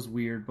 Valbon was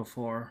weird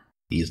before.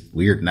 He's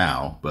weird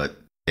now, but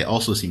they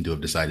also seem to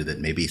have decided that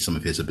maybe some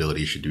of his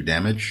abilities should do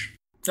damage.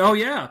 Oh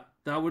yeah,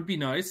 that would be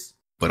nice.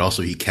 But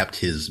also he kept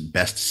his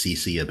best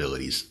CC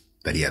abilities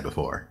that he had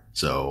before.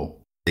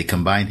 So they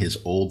combined his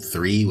old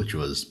 3, which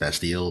was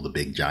Bastille, the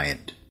big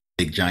giant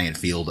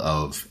field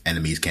of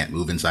enemies can't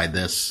move inside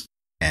this,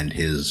 and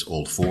his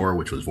old 4,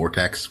 which was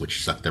Vortex,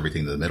 which sucked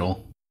everything to the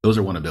middle. Those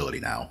are one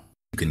ability now.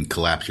 You can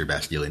collapse your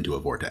Bastille into a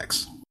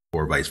Vortex,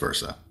 or vice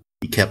versa.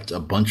 He kept a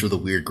bunch of the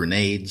weird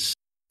grenades.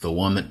 The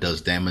one that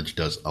does damage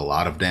does a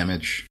lot of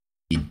damage.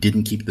 He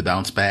didn't keep the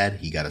bounce pad.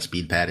 He got a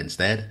speed pad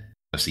instead.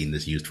 I've seen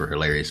this used for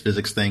hilarious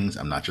physics things.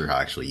 I'm not sure how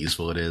actually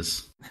useful it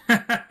is.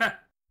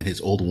 His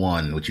old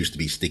 1, which used to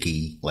be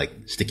sticky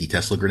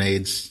Tesla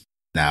grenades,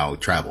 now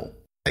travel,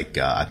 like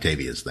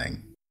Octavia's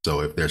thing.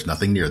 So if there's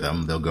nothing near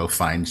them, they'll go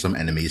find some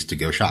enemies to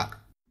go shock.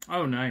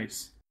 Oh,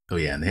 nice. Oh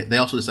yeah, and they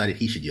also decided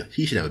he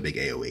should have a big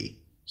AoE.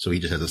 So he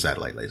just has a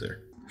satellite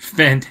laser.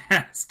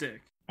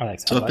 Fantastic. I like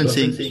So I've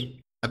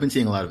been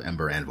seeing a lot of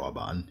Ember and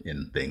Vauban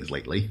in things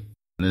lately.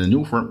 And then the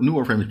new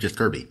Warframe is just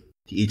Kirby.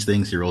 He eats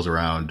things, he rolls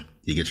around,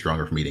 he gets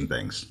stronger from eating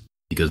things.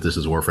 Because this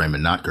is Warframe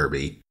and not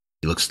Kirby,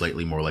 he looks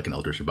slightly more like an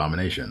Eldritch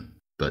Abomination.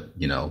 But,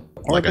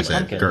 like I said,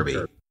 pumpkin. Kirby.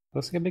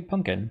 Looks like a big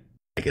pumpkin.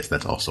 I guess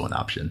that's also an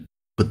option.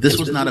 But this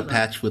was not a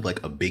patch with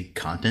like a big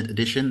content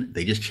addition.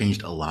 They just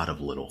changed a lot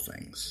of little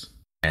things.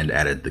 And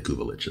added the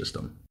Kuva Lich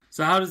system.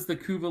 So how does the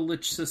Kuva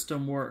Lich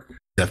system work? You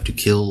have to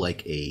kill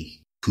like a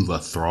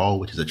Kuva Thrall,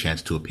 which is a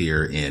chance to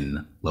appear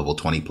in level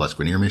 20 plus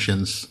Grineer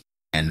missions.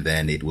 And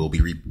then it will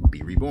be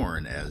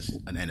reborn as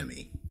an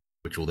enemy,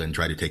 which will then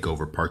try to take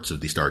over parts of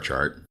the star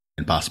chart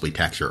and possibly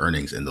tax your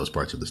earnings in those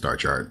parts of the star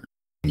chart.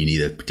 And you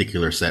need a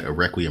particular set of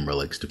Requiem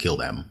relics to kill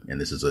them. And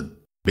this is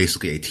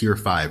basically a tier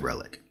 5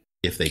 relic.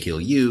 If they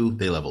kill you,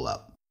 they level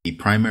up. The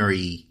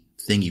primary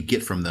thing you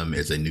get from them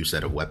is a new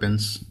set of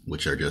weapons,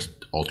 which are just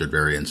altered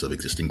variants of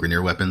existing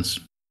Grineer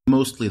weapons.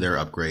 Mostly they're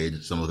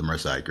upgrades. Some of them are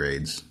side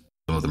grades.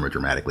 Some of them are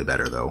dramatically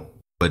better, though.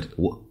 But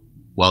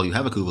while you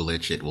have a Kuva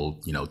Lich, it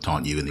will,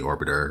 taunt you in the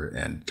Orbiter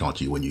and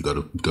taunt you when you go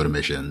to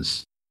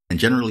missions, and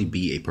generally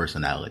be a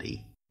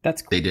personality.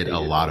 That's cool. They did a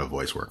lot of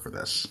voice work for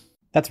this.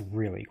 That's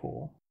really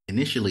cool.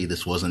 Initially,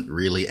 this wasn't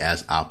really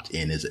as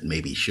opt-in as it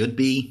maybe should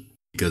be,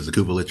 because the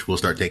Kuva Lich will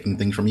start taking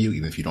things from you,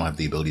 even if you don't have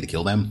the ability to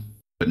kill them.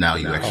 But now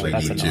you actually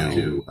need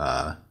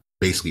to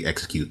basically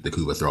execute the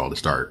Kuva Thrall to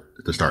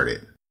start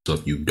it. So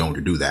if you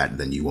don't do that,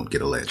 then you won't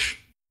get a Lich.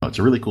 It's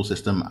a really cool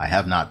system. I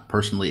have not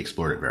personally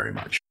explored it very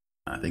much.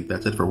 I think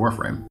that's it for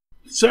Warframe.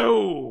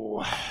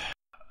 So,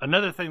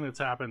 another thing that's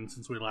happened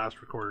since we last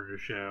recorded a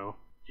show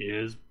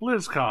is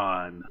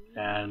BlizzCon.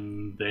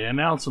 And they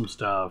announced some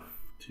stuff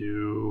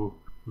to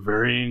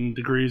varying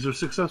degrees of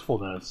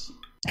successfulness.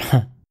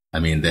 I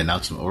mean, they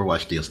announced some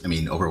Overwatch deals.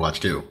 Overwatch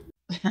 2.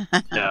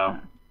 Yeah.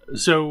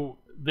 So,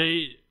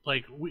 we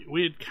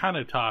had kind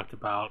of talked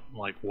about,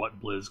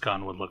 what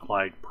BlizzCon would look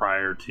like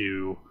prior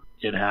to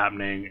it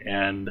happening.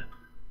 And,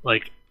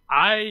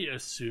 I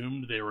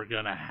assumed they were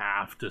going to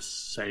have to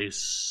say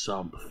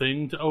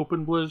something to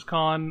open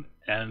BlizzCon,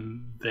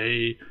 and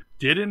they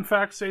did, in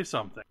fact, say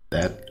something.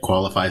 That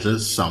qualifies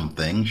as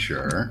something,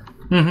 sure.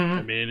 Mm-hmm.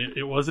 I mean,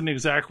 it wasn't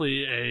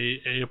exactly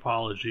a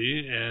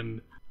apology,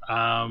 and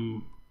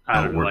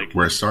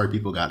we're sorry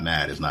people got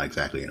mad is not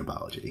exactly an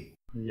apology.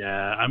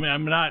 Yeah, I mean,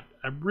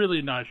 I'm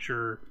really not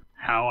sure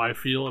how I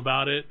feel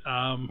about it.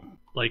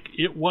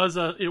 It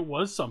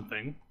was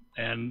something.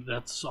 And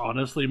that's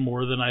honestly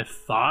more than I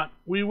thought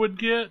we would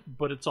get,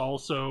 but it's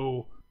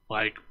also,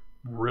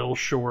 real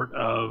short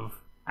of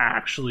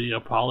actually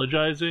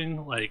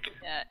apologizing.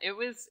 Yeah, it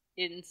was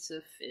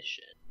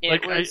insufficient.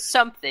 It was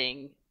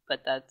something,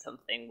 but that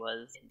something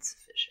was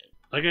insufficient.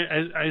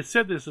 I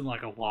said this in,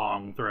 a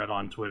long thread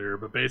on Twitter,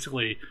 but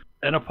basically,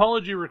 an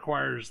apology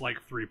requires,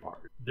 3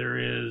 parts.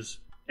 There is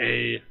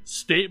a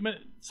statement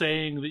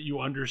saying that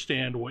you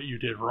understand what you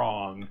did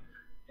wrong,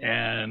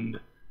 and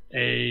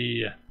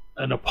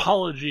an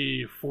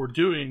apology for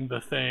doing the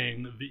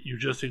thing that you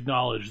just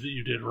acknowledged that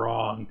you did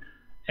wrong,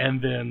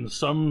 and then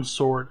some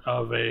sort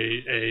of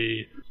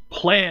a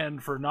plan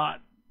for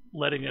not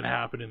letting it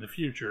happen in the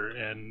future.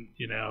 And,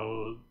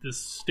 this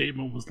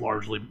statement was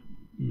largely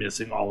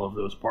missing all of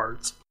those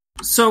parts.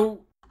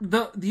 So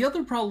the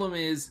other problem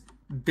is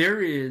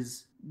there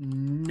is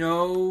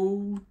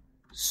no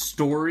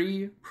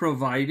story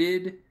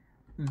provided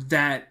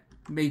that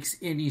makes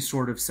any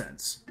sort of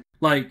sense.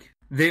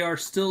 They are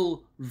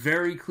still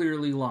very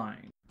clearly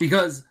lying.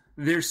 Because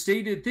their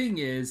stated thing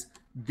is,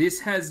 this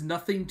has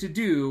nothing to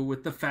do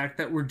with the fact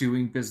that we're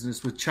doing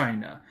business with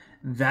China.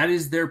 That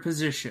is their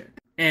position.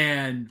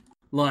 And,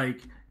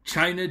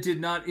 China did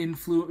not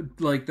influence...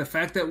 the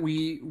fact that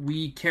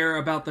we care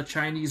about the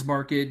Chinese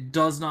market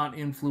does not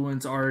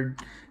influence our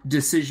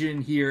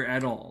decision here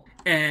at all.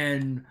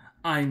 And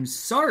I'm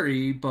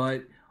sorry,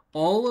 but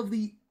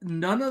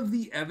none of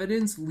the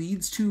evidence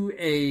leads to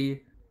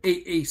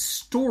a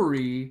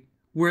story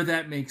where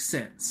that makes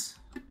sense.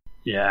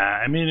 Yeah,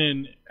 I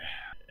mean,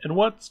 and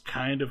what's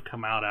kind of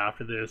come out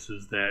after this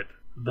is that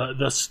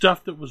the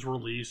stuff that was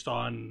released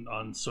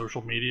on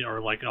social media,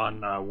 or like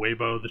on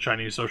Weibo, the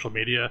Chinese social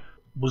media,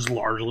 was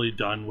largely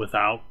done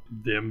without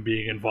them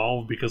being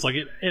involved, because like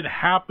it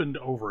happened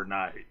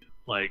overnight,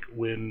 like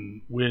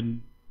when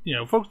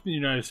folks in the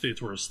United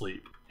States were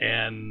asleep.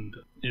 And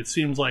it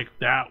seems like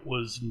that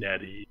was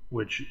NetEase,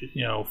 which,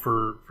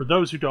 for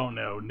those who don't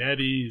know,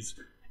 NetEase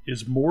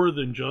is more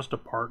than just a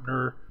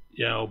partner.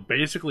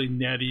 Basically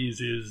NetEase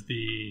is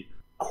the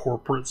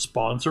corporate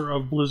sponsor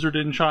of Blizzard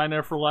in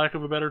China, for lack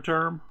of a better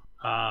term.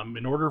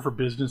 In order for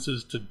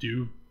businesses to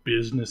do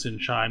business in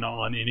China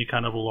on any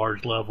kind of a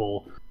large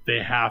level, they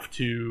have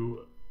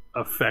to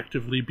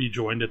effectively be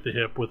joined at the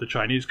hip with a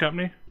Chinese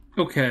company.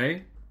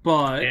 Okay,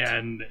 but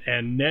and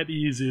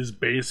NetEase is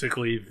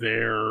basically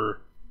their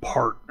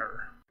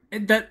partner,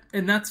 and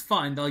that's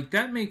fine. Like,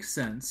 that makes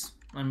sense.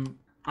 I'm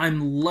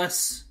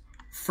less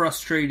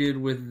frustrated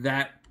with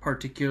that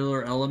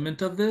particular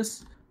element of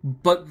this,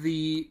 but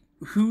the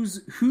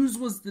whose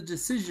was the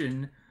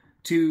decision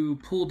to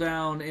pull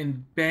down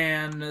and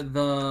ban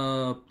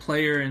the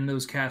player and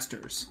those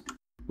casters?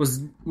 Was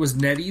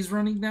NetEase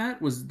running that?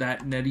 Was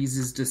that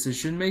NetEase's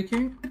decision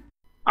making?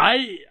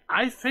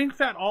 I think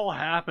that all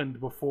happened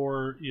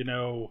before,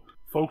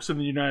 folks in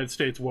the United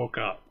States woke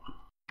up.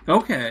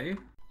 Okay.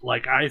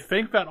 Like, I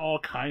think that all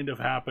kind of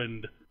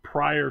happened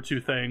prior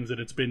to things, and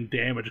it's been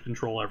damage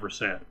control ever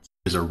since.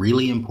 There's a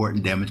really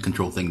important damage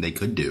control thing they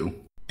could do,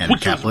 and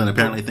Kaplan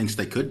apparently thinks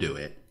they could do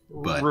it,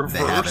 but they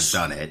haven't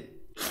done it.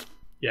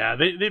 Yeah,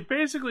 they've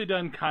basically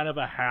done kind of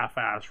a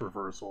half-ass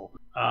reversal.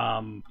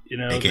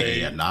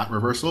 AKA a not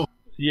reversal?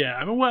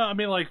 Yeah,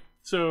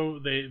 so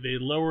they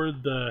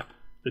lowered the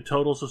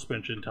total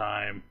suspension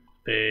time.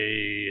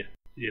 They,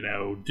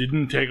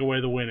 didn't take away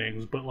the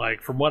winnings, but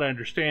like, from what I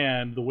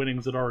understand, the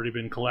winnings had already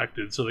been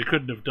collected, so they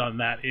couldn't have done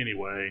that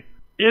anyway.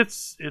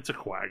 It's a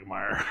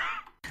quagmire.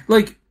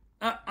 Like,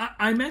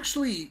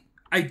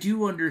 I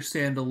do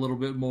understand a little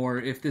bit more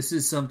if this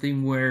is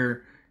something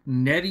where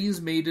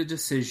NetEase made a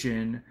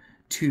decision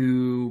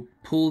to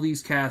pull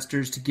these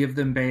casters, to give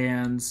them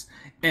bans,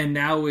 and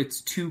now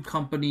it's two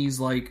companies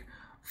like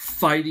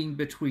fighting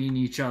between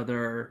each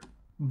other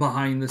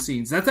behind the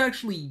scenes. That's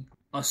actually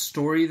a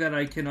story that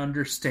I can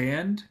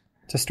understand.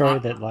 It's a story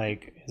that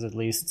like is at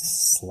least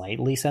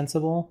slightly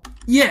sensible.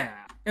 Yeah.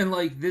 And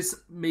like, this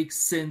makes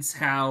sense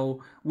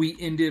how we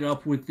ended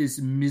up with this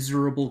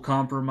miserable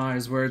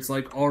compromise where it's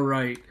like, all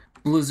right,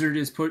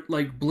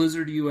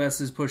 Blizzard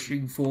US is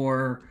pushing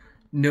for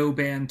no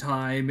ban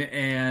time,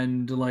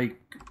 and like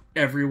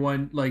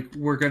everyone, like,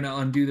 we're gonna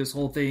undo this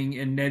whole thing,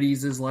 and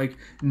NetEase is like,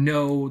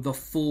 no, the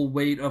full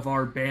weight of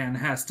our ban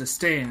has to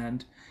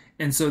stand,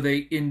 and so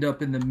they end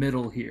up in the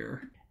middle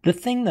here. The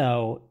thing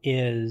though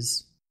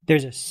is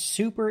there's a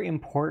super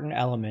important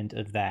element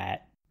of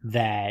that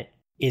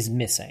is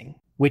missing,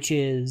 which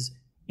is,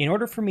 in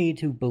order for me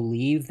to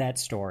believe that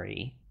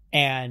story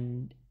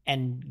and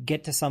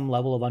get to some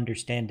level of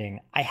understanding,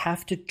 I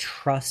have to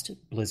trust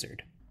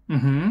Blizzard.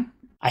 Mm-hmm.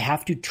 I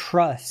have to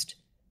trust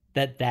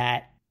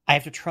I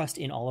have to trust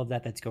in all of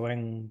that's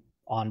going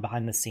on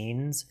behind the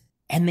scenes,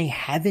 and they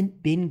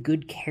haven't been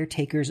good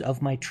caretakers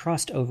of my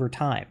trust over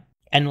time.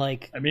 And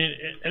like, I mean,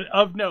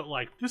 of note,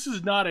 like, this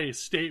is not a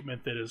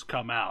statement that has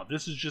come out.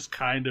 This is just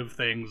kind of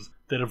things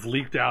that have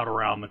leaked out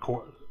around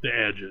the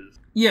edges.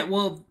 Yeah,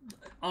 well,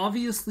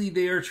 obviously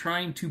they are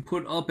trying to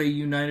put up a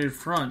united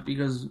front,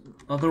 because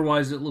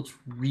otherwise it looks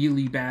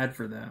really bad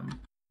for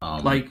them.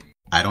 I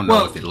don't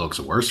know if it looks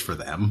worse for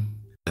them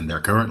than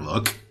their current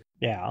look.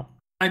 Yeah.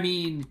 I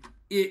mean,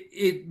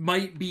 it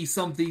might be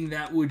something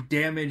that would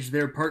damage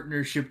their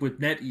partnership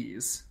with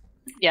NetEase.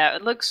 Yeah,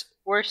 it looks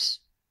worse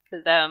for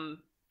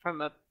them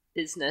from a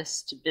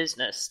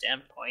business-to-business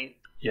standpoint.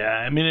 Yeah,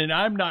 I mean, and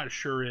I'm not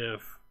sure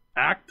if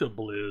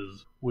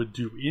ActiBliz would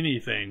do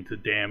anything to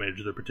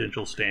damage the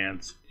potential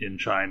stance in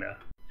China.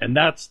 And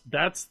that's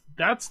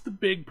the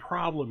big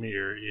problem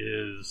here,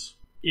 is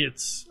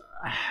it's,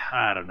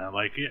 I don't know,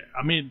 like,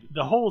 I mean,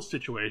 the whole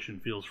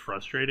situation feels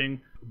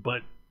frustrating,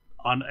 but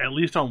at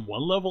least on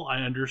one level, I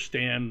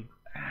understand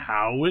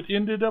how it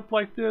ended up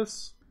like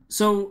this.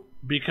 So,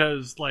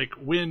 because like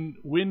when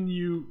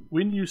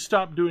you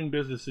stop doing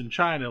business in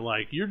China,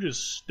 like, you're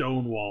just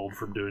stonewalled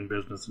from doing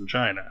business in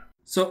China.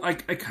 So I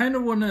kind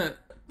of want to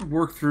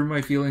work through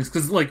my feelings,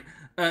 because like,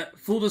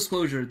 full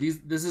disclosure,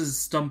 this is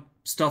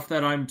stuff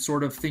that I'm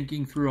sort of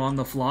thinking through on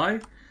the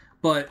fly,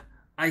 but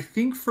I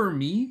think for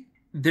me,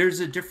 there's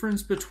a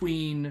difference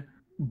between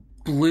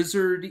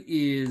Blizzard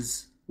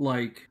is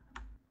like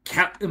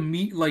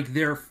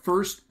their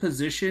first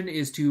position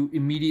is to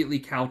immediately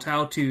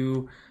kowtow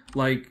to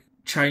like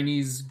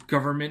Chinese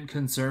government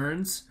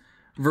concerns,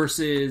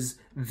 versus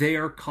they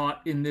are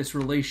caught in this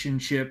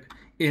relationship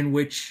in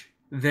which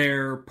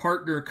their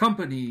partner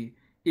company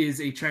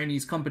is a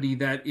Chinese company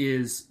that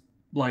is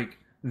like,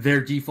 their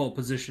default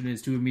position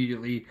is to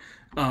immediately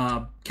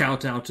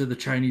kowtow to the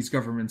Chinese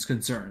government's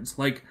concerns.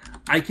 Like,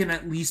 I can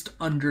at least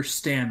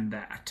understand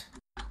that.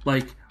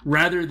 Like,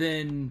 rather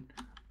than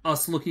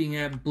us looking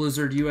at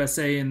Blizzard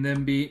USA and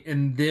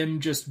them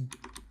just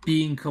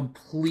being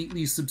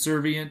completely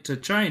subservient to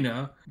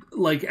China,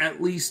 like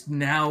at least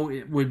now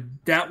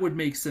that would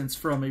make sense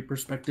from a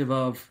perspective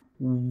of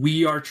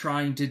we are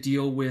trying to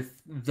deal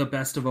with the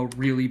best of a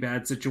really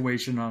bad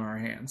situation on our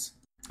hands.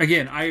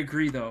 Again, I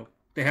agree though.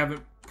 They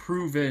haven't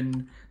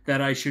proven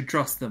that I should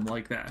trust them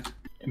like that.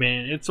 I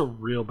mean, it's a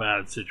real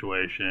bad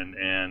situation,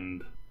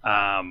 and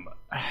I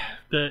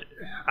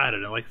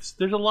don't know, like,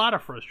 there's a lot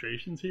of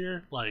frustrations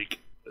here. Like,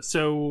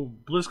 so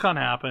BlizzCon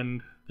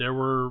happened. There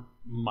were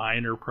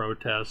minor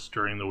protests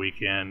during the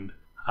weekend.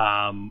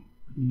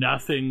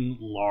 Nothing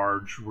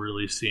large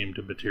really seemed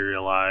to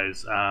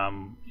materialize.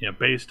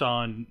 Based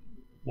on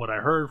what I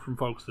heard from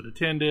folks that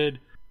attended,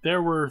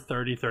 there were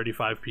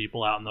 35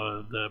 people out in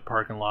the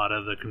parking lot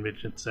of the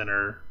convention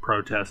center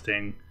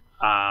protesting.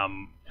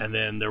 And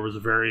then there was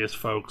various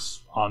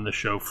folks on the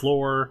show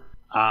floor.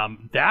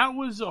 That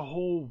was a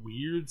whole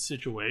weird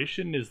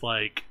situation, is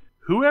like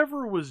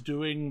whoever was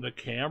doing the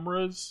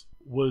cameras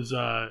was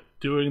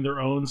doing their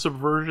own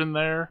subversion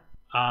there.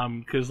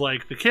 Because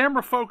like the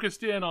camera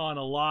focused in on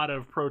a lot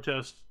of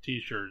protest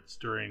t-shirts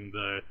during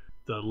the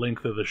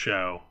length of the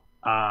show.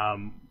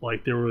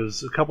 Like there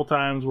was a couple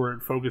times where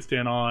it focused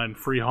in on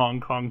free Hong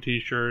Kong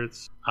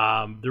t-shirts.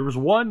 There was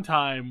one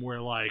time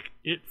where like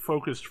it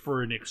focused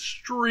for an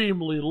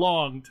extremely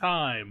long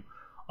time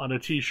on a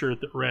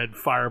t-shirt that read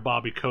Fire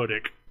Bobby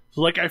Kotick.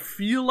 So like I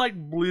feel like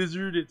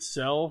Blizzard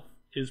itself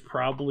is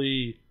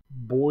probably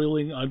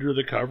boiling under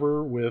the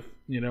cover with,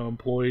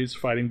 employees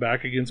fighting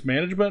back against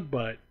management,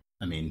 but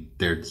I mean,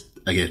 I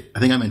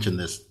think I mentioned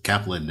this.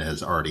 Kaplan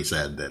has already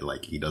said that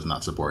like he does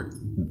not support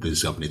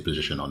this company's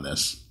position on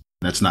this.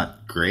 That's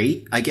not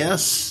great, I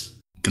guess,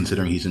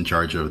 considering he's in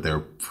charge of their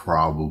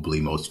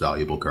probably most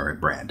valuable current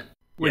brand,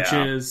 which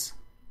is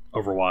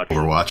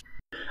Overwatch.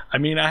 I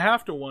mean, I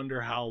have to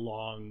wonder how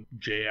long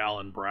J.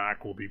 Allen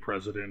Brack will be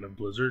president of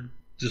Blizzard.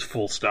 Just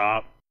full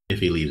stop. If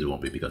he leaves, it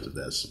won't be because of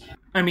this.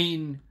 I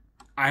mean,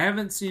 I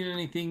haven't seen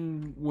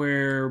anything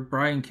where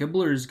Brian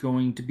Kibler is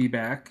going to be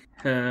back.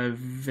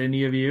 Have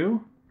any of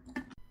you?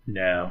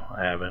 No,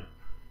 I haven't.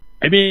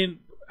 I mean,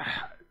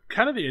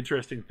 kind of the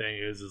interesting thing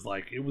is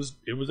like it was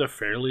a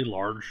fairly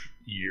large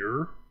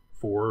year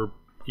for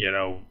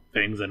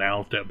things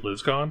announced at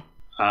BlizzCon.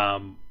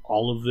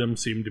 All of them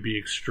seem to be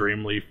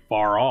extremely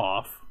far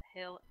off.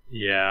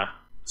 Yeah.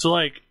 So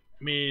like,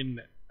 I mean,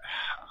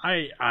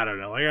 I don't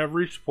know. Like I've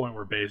reached a point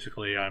where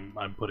basically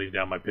I'm putting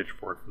down my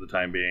pitchfork for the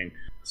time being.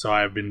 So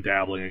I've been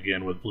dabbling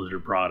again with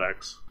Blizzard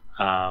products.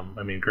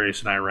 I mean,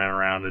 Grace and I ran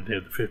around and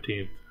did the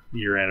 15th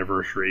year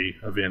anniversary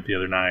event the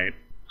other night.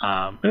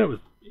 And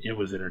it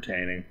was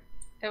entertaining.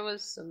 It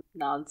was some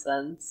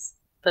nonsense,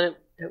 but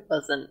it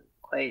wasn't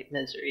quite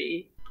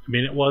misery. I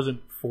mean, it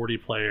wasn't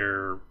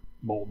 40-player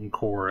Molten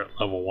Core at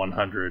level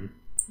 100.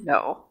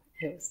 No,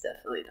 it was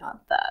definitely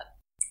not that.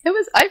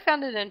 I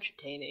found it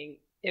entertaining.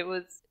 It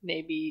was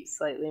maybe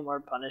slightly more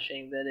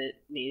punishing than it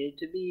needed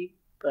to be,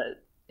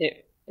 but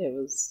it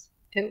was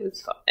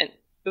fine.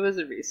 It was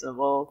a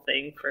reasonable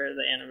thing for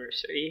the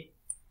anniversary.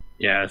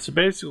 Yeah, so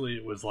basically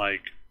it was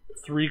like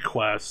 3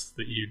 quests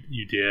that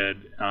you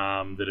did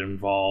that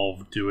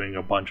involved doing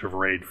a bunch of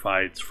raid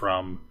fights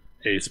from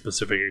a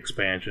specific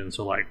expansion,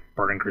 so like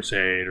Burning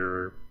Crusade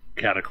or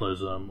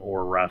Cataclysm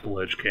or Wrath of the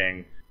Lich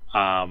King.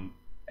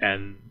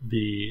 And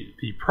the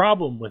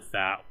problem with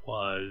that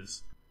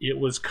was it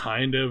was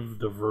kind of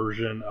the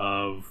version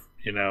of,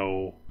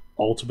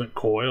 Ultimate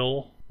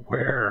Coil,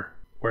 where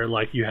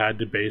like you had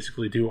to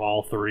basically do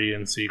all 3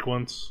 in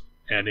sequence,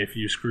 and if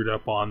you screwed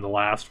up on the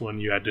last one,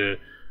 you had to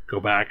go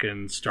back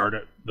and start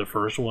at the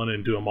first one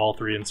and do them all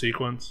 3 in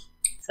sequence.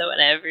 So when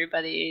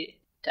everybody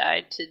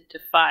died to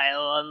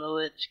Defile on the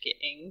Lich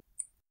King,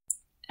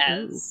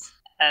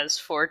 as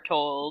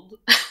foretold.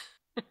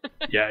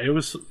 Yeah, it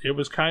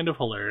was kind of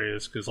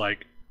hilarious because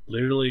like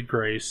literally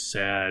Grace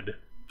said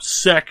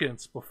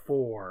seconds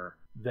before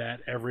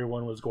that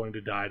everyone was going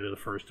to die to the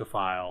first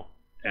Defile,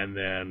 and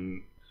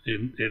then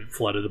it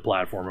flooded the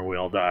platform and we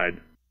all died.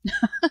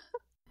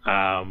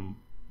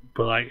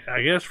 But like,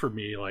 I guess for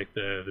me, like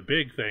the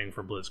big thing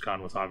for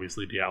BlizzCon was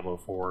obviously Diablo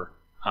IV,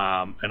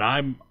 and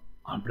I'm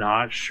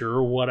not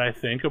sure what I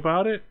think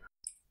about it.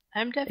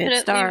 I'm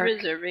definitely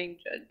reserving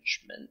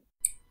judgment.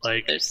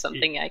 Like, there's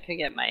something I can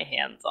get my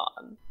hands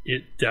on.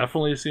 It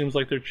definitely seems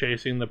like they're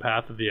chasing the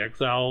Path of the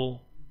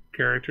Exile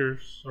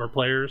characters or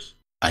players.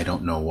 I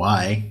don't know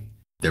why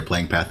they're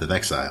playing Path of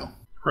Exile.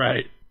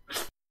 Right.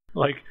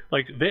 Like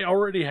they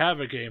already have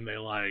a game they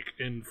like,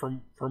 and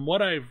from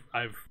what I've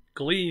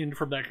gleaned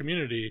from that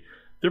community,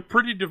 they're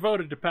pretty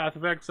devoted to Path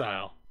of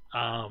Exile.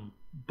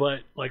 But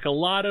like a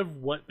lot of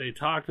what they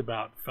talked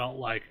about felt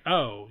like,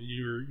 oh,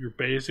 you're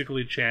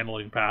basically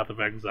channeling Path of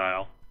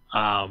Exile.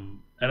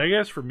 And I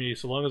guess for me,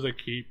 so long as I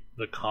keep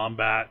the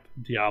combat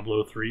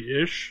Diablo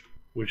 3-ish,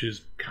 which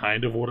is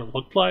kind of what it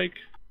looked like,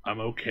 I'm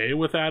okay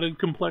with added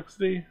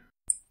complexity.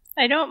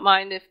 I don't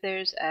mind if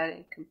there's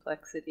added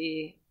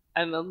complexity.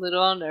 I'm a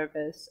little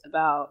nervous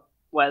about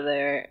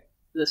whether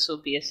this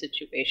will be a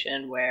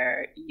situation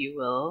where you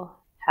will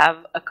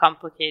have a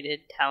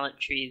complicated talent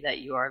tree that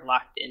you are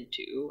locked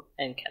into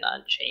and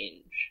cannot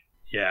change.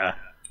 Yeah,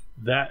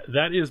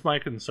 that is my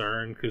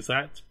concern, because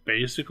that's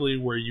basically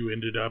where you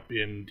ended up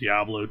in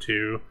Diablo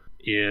 2,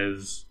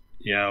 is,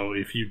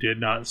 if you did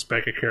not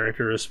spec a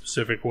character a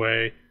specific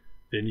way,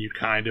 then you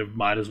kind of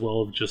might as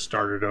well have just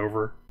started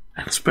over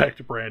and spec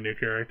a brand new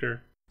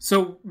character.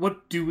 So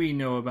what do we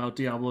know about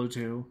Diablo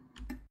 2?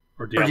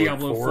 Or Or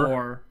Diablo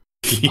 4?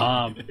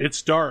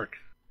 It's dark.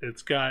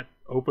 It's got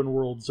open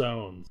world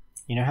zones.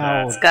 You know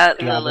how It's got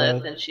Diablo,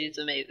 Lilith, and she's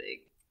amazing.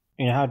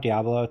 you know how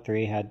Diablo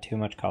 3 had too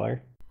much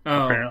color?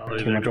 Oh, Apparently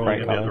too they're much going bright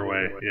the color. other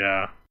way.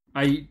 Yeah.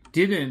 I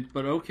didn't,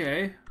 but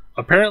okay.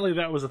 Apparently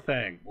that was a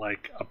thing.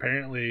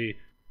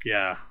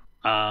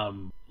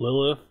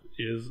 Lilith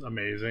is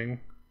amazing,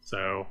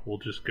 so we'll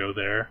just go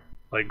there,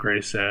 like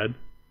Grace said.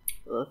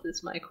 Lilith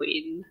is my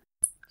queen.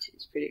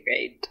 She's pretty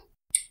great.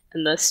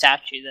 And the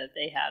statue that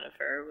they had of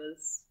her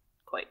was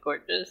quite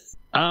gorgeous.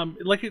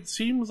 It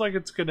seems like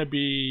it's gonna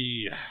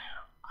be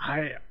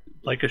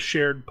like a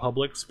shared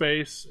public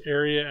space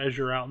area as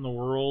you're out in the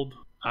world.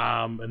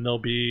 And there'll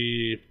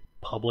be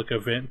public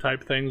event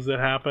type things that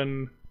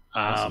happen.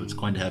 So it's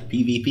going to have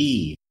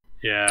PvP.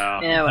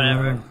 Yeah. Yeah,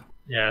 whatever.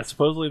 Yeah,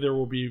 supposedly there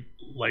will be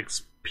like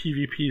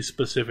PvP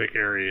specific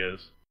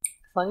areas.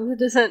 As long as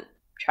it doesn't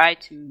try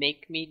to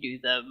make me do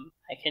them,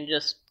 I can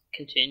just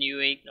continue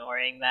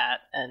ignoring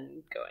that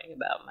and going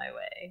about my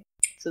way.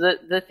 So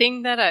the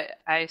thing that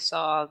I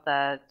saw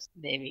that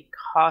made me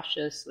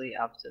cautiously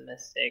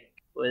optimistic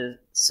was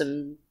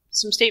some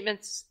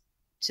statements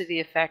to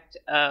the effect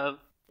of,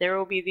 there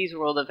will be these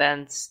world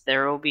events,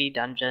 there will be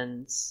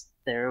dungeons,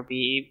 there will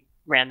be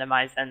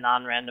randomized and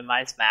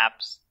non-randomized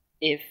maps.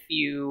 If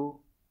you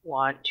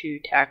want to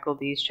tackle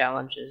these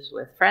challenges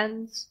with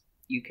friends,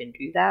 you can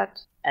do that.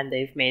 And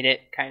they've made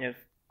it kind of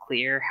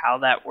clear how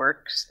that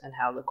works and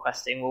how the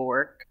questing will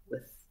work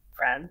with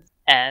friends.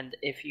 And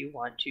if you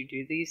want to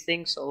do these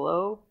things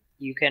solo,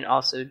 you can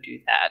also do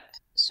that.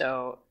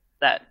 So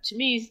that, to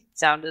me,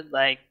 sounded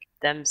like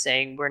them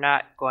saying, we're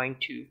not going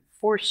to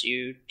force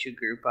you to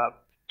group up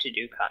to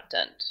do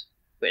content,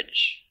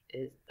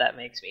 that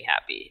makes me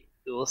happy.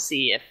 We will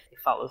see if they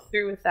follow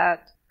through with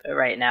that, but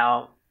right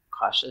now,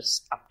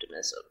 cautious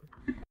optimism.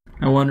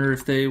 I wonder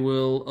if they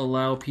will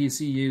allow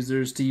PC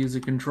users to use a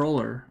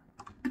controller.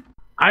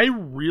 I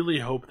really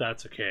hope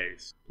that's the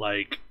case.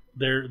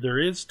 There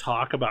is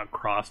talk about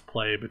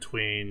crossplay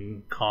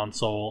between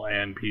console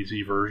and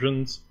PC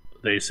versions.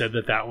 They said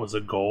that was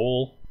a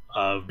goal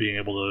of being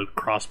able to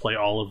crossplay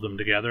all of them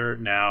together.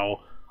 Now,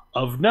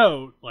 of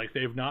note,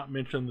 they've not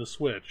mentioned the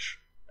Switch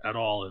at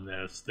all in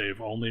this. They've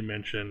only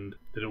mentioned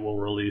that it will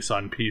release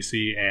on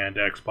PC and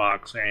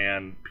Xbox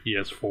and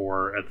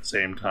PS4 at the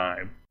same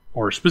time.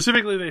 Or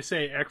specifically, they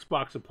say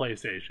Xbox and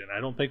PlayStation.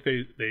 I don't think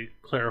they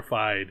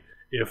clarified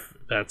if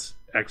that's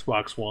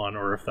Xbox One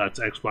or if that's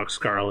Xbox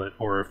Scarlet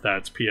or if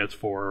that's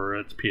PS4 or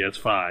it's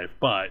PS5.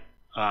 But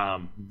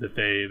that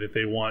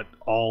they want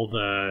all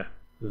the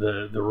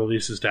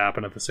releases to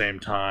happen at the same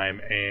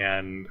time,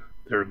 and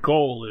their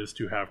goal is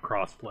to have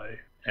crossplay.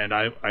 And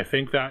I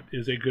think that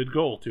is a good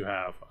goal to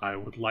have. I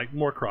would like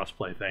more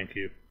crossplay, thank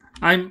you.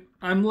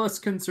 I'm less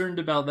concerned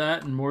about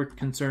that and more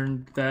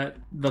concerned that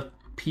the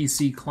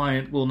PC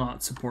client will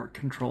not support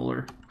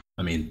controller.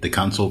 I mean, the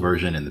console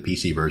version and the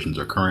PC versions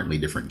are currently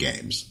different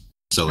games.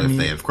 So if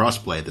they have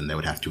crossplay, then they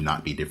would have to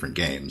not be different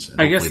games.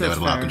 And I guess hopefully they would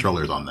that's allow fair.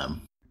 controllers on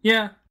them.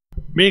 Yeah.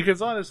 I mean,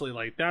 because honestly,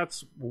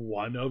 that's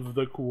one of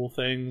the cool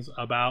things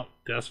about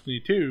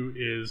Destiny 2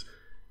 is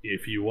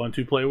if you want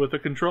to play with a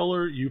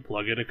controller, you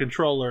plug in a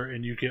controller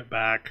and you get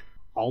back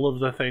all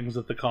of the things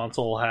that the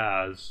console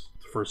has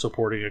for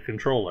supporting a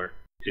controller.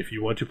 If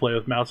you want to play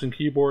with mouse and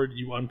keyboard,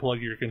 you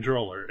unplug your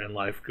controller and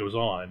life goes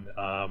on.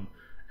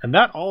 And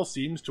that all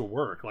seems to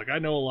work. I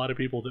know a lot of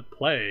people that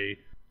play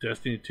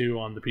Destiny 2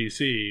 on the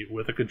PC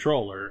with a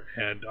controller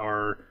and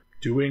are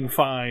doing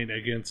fine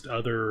against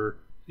other,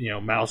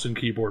 mouse and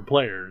keyboard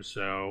players.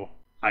 So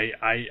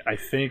I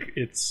think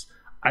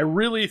I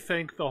really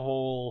think the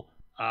whole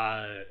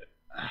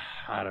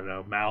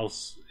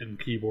mouse and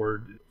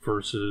keyboard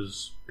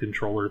versus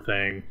controller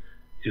thing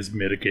is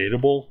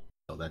mitigatable.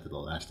 So that to the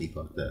last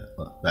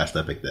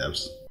Epic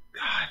devs.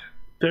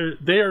 God,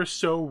 they are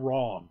so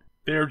wrong.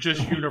 They're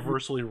just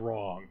universally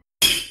wrong.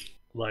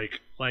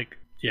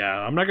 Yeah,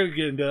 I'm not going to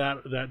get into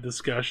that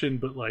discussion,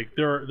 but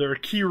there are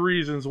key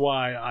reasons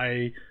why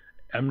I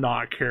am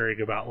not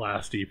caring about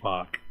Last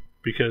Epoch,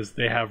 because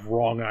they have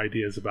wrong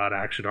ideas about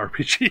action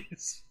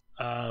RPGs.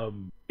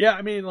 Yeah,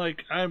 I mean,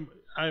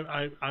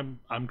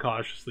 I'm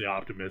cautiously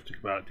optimistic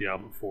about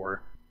Diablo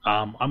 4.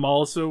 I'm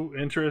also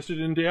interested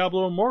in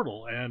Diablo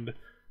Immortal, and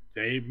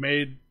they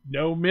made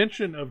no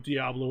mention of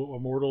Diablo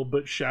Immortal,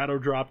 but Shadow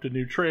dropped a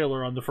new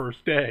trailer on the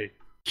first day.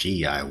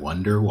 Gee, I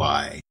wonder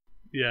why.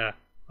 Yeah,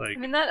 I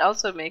mean, that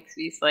also makes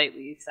me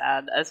slightly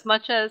sad. As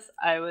much as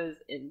I was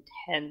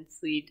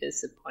intensely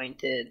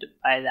disappointed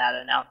by that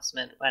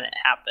announcement when it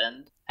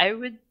happened, I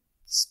would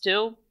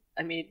still,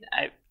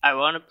 I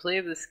want to play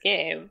this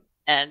game,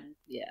 and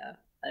yeah,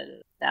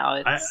 now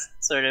it's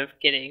sort of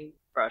getting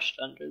brushed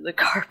under the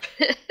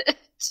carpet.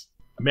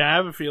 I mean, I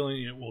have a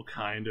feeling it will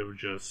kind of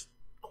just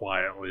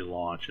quietly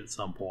launch at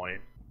some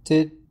point.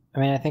 I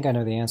think I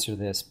know the answer to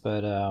this,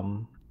 but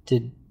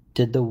did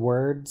the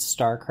word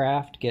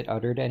StarCraft get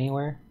uttered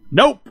anywhere?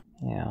 Nope.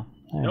 Yeah.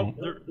 Nope.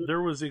 Right.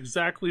 There was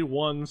exactly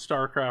one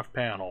StarCraft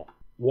panel.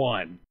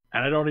 One.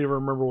 And I don't even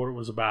remember what it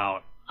was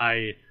about.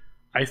 I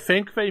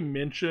think they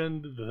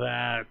mentioned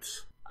that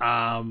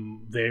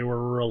they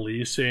were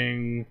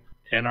releasing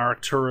an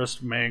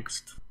Arcturus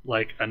Manx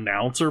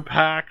announcer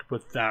pack,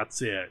 but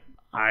that's it.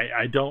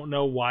 I don't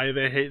know why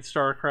they hate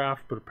StarCraft,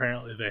 but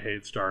apparently they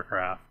hate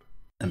StarCraft.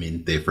 I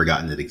mean, they've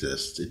forgotten it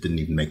exists. It didn't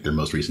even make their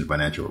most recent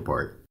financial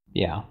report.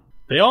 Yeah.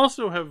 They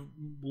also have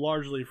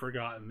largely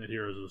forgotten that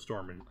Heroes of the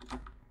Storm.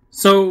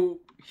 So,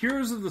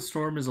 Heroes of the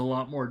Storm is a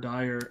lot more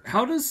dire.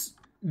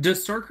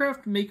 Does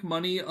StarCraft make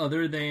money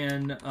other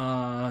than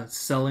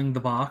selling the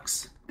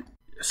box?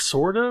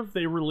 Sort of.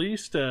 They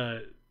released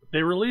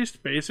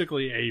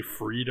basically a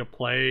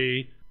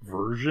free-to-play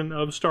version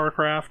of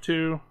StarCraft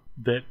 2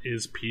 that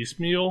is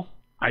piecemeal.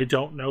 I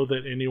don't know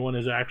that anyone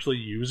is actually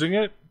using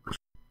it.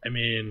 I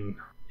mean,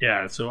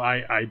 yeah, so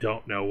I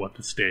don't know what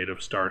the state of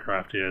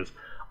StarCraft is.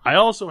 I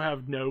also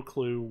have no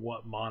clue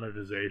what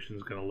monetization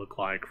is going to look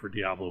like for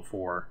Diablo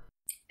IV.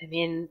 I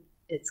mean,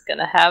 it's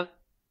gonna have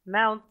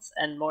mounts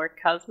and more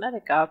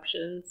cosmetic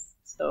options,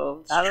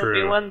 so that'll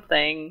be one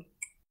thing.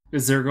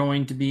 Is there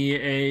going to be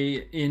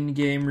a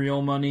in-game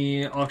real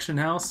money auction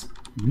house?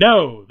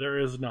 No, there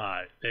is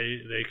not.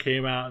 They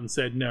came out and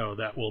said no,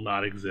 that will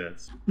not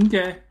exist.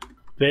 Okay.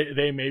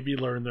 They maybe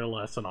learned their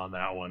lesson on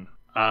that one.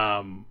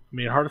 I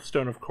mean,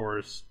 Hearthstone, of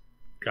course,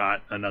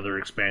 got another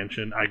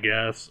expansion, I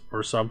guess,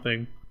 or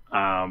something.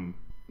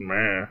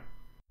 Meh.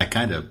 I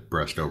kind of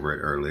brushed over it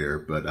earlier,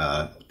 but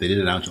they did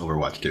announce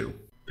Overwatch 2.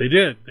 They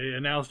did. They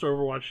announced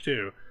Overwatch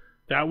 2.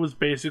 That was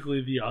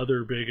basically the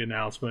other big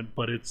announcement,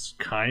 but it's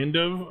kind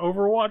of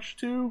Overwatch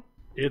 2.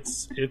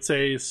 It's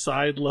a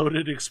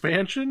side-loaded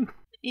expansion.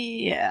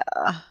 Yeah.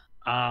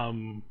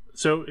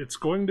 So it's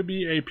going to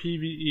be a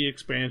PvE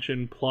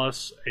expansion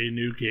plus a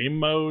new game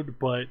mode,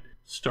 but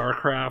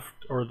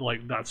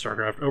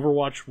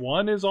Overwatch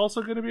 1 is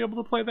also going to be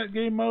able to play that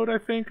game mode, I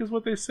think, is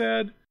what they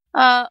said.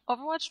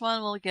 Overwatch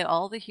 1 will get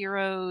all the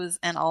heroes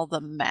and all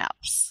the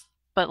maps,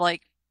 but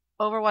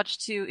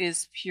Overwatch 2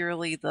 is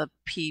purely the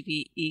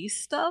PvE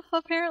stuff,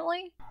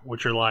 apparently.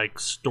 Which are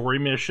story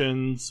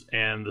missions,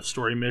 and the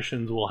story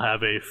missions will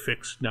have a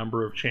fixed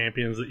number of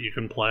champions that you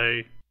can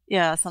play.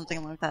 Yeah,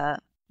 something like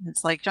that.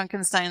 It's like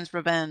Junkenstein's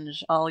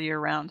Revenge all year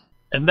round.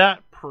 And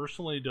that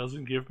personally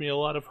doesn't give me a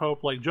lot of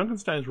hope.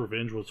 Junkenstein's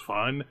Revenge was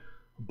fun,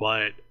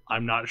 but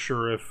I'm not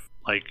sure if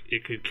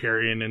it could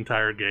carry an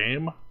entire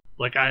game.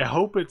 I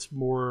hope it's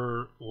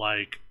more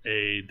like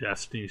a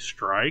Destiny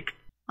Strike.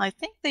 I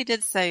think they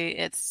did say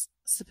it's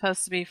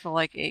supposed to be for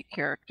 8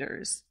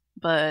 characters,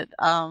 but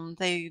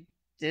they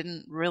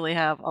didn't really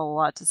have a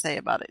lot to say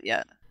about it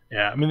yet.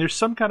 Yeah, I mean, there's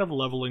some kind of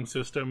leveling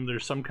system,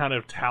 there's some kind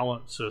of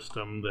talent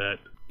system that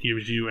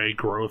gives you a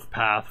growth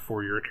path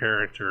for your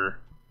character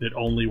that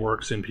only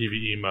works in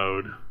PvE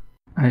mode.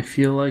 I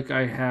feel like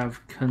I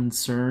have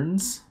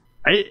concerns.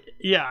 I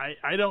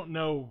don't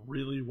know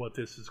really what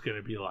this is going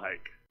to be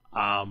like.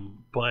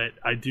 But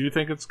I do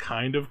think it's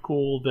kind of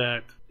cool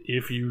that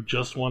if you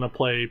just want to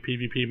play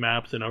PvP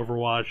maps in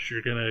Overwatch,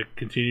 you're going to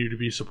continue to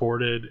be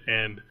supported,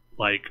 and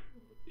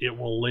it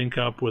will link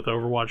up with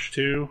Overwatch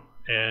 2,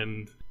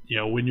 and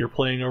when you're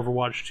playing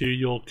Overwatch 2,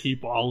 you'll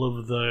keep all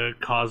of the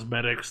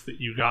cosmetics that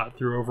you got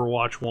through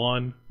Overwatch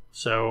 1.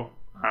 So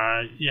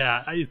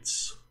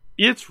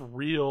it's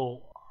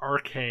real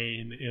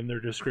arcane in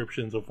their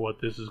descriptions of what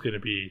this is going to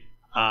be.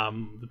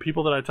 The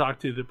people that I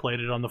talked to that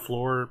played it on the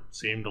floor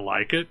seemed to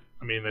like it.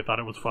 I mean, they thought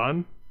it was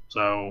fun.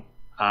 So,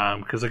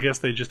 because I guess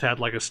they just had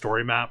a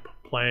story map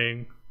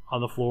playing on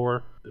the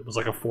floor. It was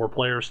a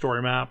 4-player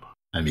story map.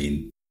 I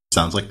mean,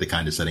 sounds like the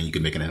kind of setting you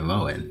could make an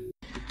MMO in.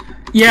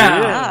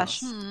 Yeah.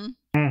 Gosh.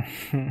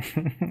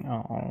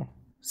 Oh.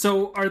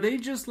 So are they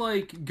just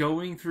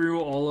going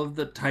through all of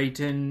the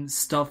Titan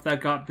stuff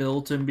that got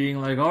built and being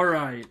all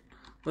right,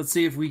 let's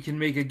see if we can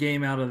make a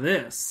game out of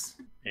this?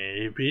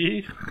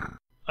 Maybe.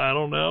 I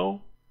don't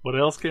know. What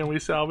else can we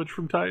salvage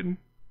from Titan?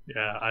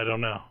 Yeah, I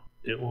don't know.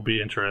 It will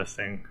be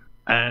interesting.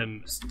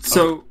 And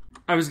so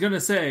I was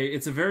gonna say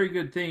it's a very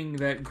good thing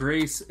that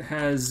Grace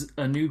has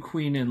a new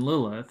queen in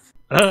Lilith.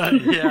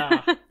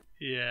 Yeah.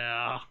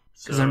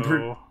 Because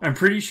I'm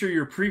pretty sure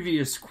your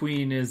previous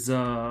queen is She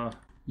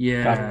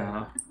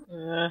got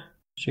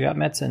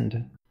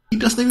Metzened. He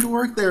doesn't even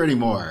work there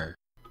anymore.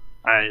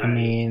 I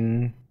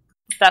mean,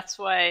 that's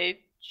why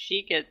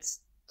she gets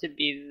to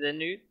be the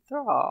new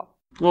Thrall.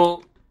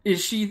 Well,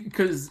 is she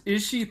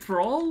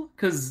Thrall?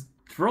 Because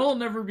Thrall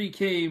never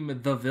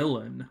became the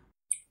villain.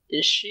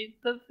 Is she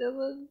the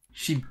villain?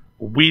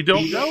 We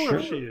don't know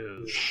if she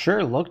is.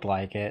 Sure looked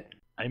like it.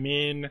 I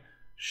mean,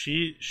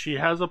 she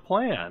has a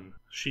plan.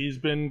 She's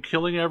been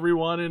killing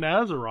everyone in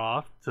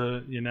Azeroth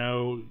to,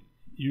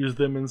 use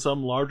them in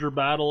some larger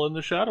battle in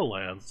the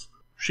Shadowlands.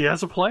 She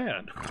has a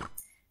plan. I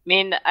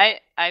mean,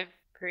 I've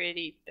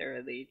pretty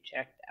thoroughly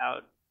checked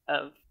out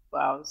of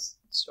WoW's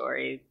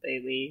story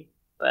lately,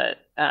 but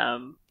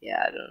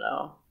yeah, I don't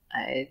know.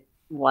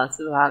 Once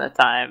upon a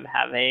time,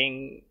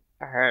 having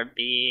her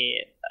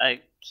be a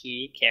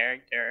key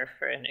character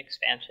for an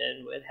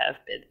expansion would have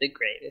been the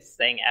greatest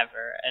thing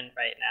ever, and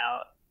right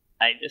now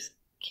I just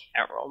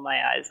can't roll my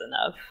eyes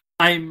enough.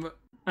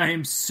 I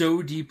am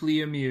so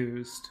deeply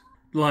amused.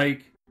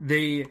 Like,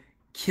 they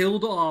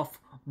killed off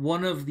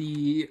one of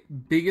the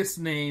biggest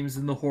names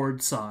in the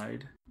Horde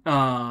side.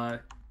 And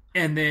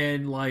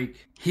then,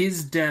 like,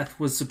 his death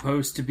was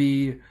supposed to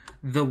be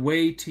the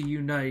way to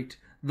unite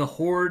the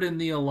Horde and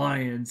the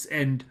Alliance,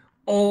 and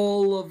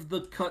all of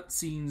the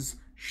cutscenes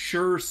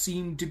sure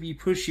seem to be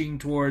pushing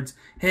towards,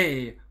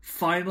 hey,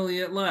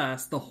 finally at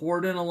last, the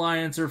Horde and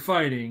Alliance are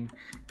fighting.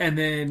 And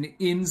then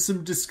in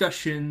some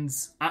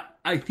discussions,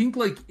 I think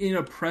like in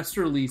a press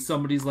release,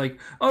 somebody's like,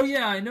 oh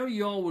yeah, I know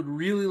you all would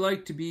really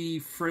like to be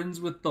friends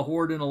with the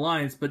Horde and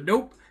Alliance, but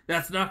nope,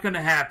 that's not going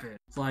to happen.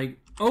 It's like,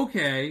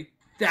 okay,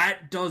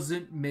 that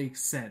doesn't make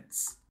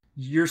sense.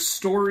 Your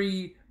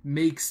story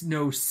makes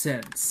no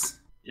sense.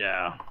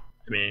 Yeah,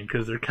 I mean,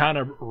 because they're kind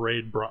of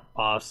raid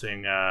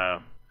bossing,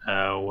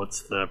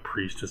 what's the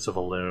Priestess of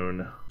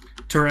Elune?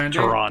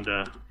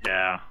 Tyrande,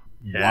 yeah.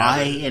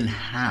 Why and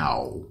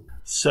how?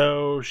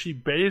 So she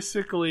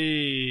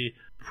basically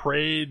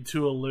prayed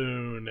to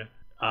Elune,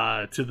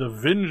 to the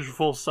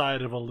vengeful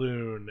side of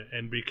Elune,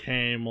 and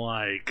became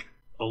like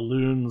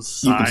Elune's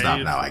side. You can stop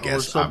now, I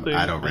guess.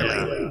 I don't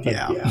really.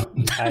 Yeah.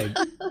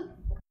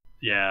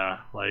 Yeah,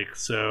 like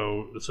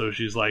so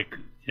she's like,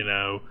 you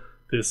know,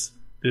 this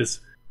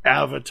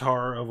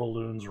avatar of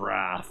Elune's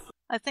wrath.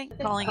 I think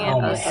calling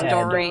it a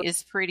story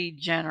is pretty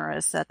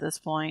generous at this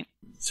point.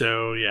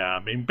 So yeah,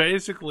 I mean,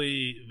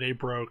 basically they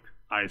broke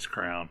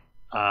Icecrown.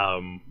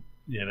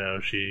 You know,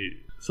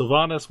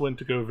 Sylvanas went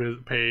to go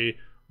pay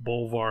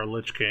Bolvar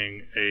Lich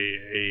King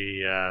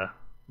a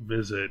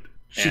visit.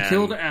 She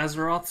killed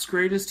Azeroth's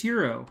greatest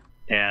hero.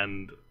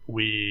 And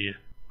we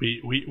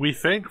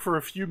think for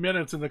a few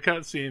minutes in the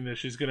cutscene that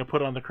she's going to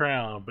put on the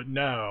crown, but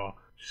no,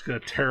 she's going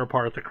to tear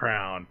apart the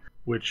crown,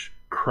 which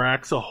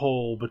cracks a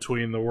hole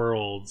between the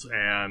worlds,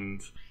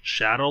 and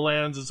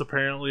Shadowlands is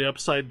apparently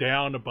upside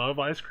down above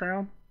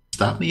Icecrown.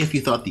 Stop me if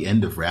you thought the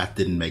end of Wrath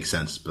didn't make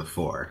sense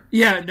before.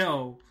 Yeah,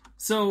 no.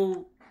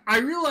 So, I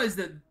realize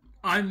that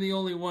I'm the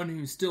only one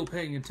who's still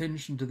paying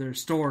attention to their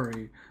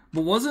story,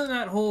 but wasn't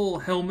that whole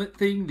helmet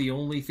thing the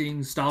only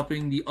thing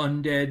stopping the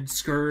undead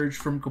scourge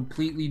from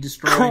completely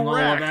destroying all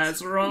of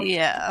Azeroth?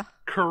 Yeah.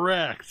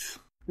 Correct.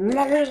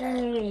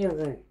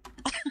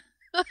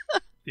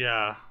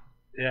 Yeah.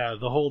 Yeah,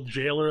 the whole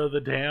Jailer of the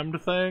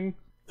Damned thing.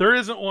 There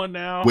isn't one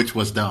now. Which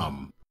was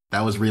dumb.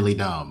 That was really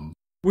dumb.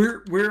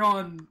 We're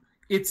on...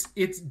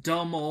 It's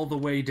dumb all the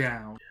way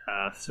down.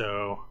 Yeah,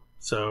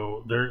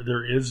 so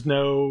there is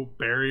no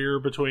barrier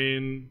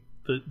between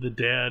the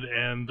dead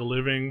and the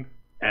living,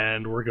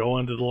 and we're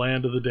going to the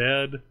land of the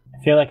dead.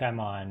 I feel like I'm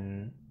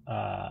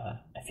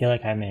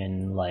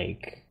in,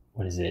 like,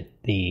 what is it?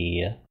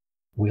 The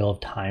Wheel of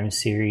Time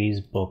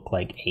series, book,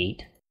 like,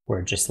 8,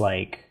 where just,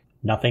 like,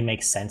 nothing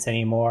makes sense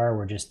anymore.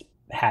 We're just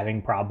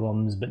having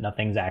problems, but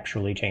nothing's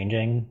actually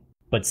changing.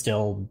 But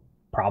still,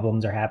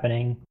 problems are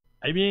happening.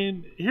 I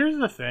mean, here's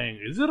the thing,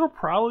 is it'll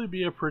probably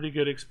be a pretty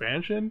good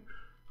expansion,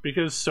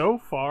 because so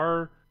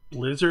far,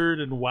 Blizzard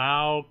and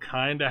WoW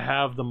kind of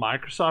have the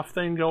Microsoft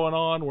thing going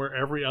on, where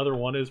every other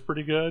one is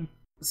pretty good.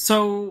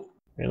 So...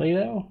 Really,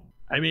 though?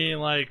 I mean,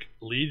 like,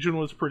 Legion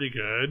was pretty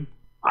good.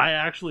 I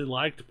actually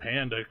liked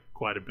Panda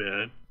quite a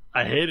bit.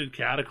 I hated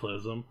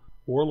Cataclysm.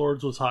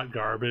 Warlords was hot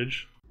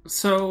garbage.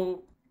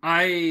 So,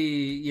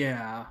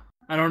 I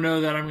don't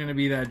know that I'm going to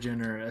be that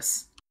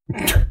generous.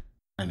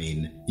 I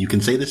mean, you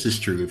can say this is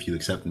true if you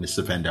accept Mists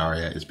of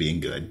Pandaria as being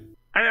good.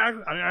 I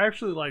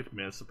actually liked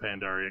Mists of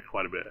Pandaria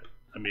quite a bit.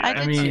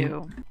 I did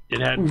too.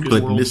 It had good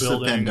but world Mists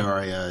building. of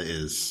Pandaria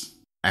is...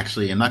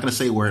 Actually, I'm not going to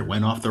say where it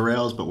went off the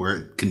rails, but where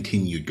it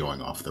continued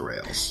going off the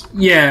rails.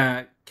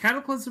 Yeah,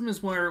 Cataclysm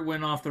is where it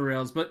went off the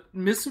rails, but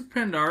Mists of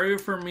Pandaria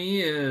for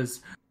me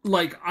is...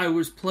 Like, I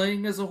was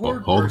playing as a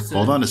Horde person.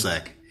 Hold on a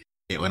sec.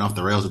 It went off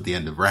the rails at the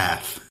end of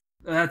Wrath.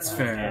 That's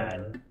fair.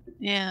 Man.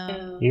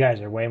 Yeah. You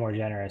guys are way more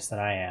generous than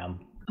I am.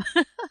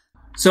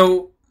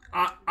 So,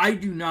 I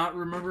do not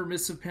remember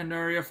Mists of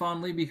Pandaria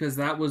fondly, because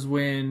that was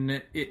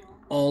when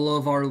all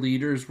of our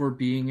leaders were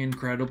being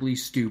incredibly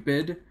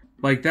stupid.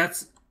 Like,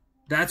 that's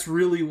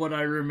really what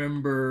I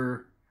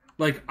remember.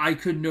 Like, I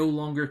could no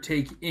longer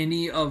take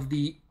any of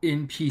the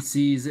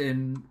NPCs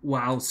in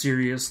WoW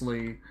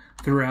seriously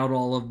throughout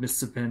all of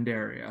Mists of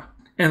Pandaria.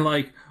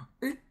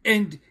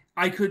 And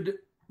I could...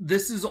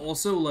 This is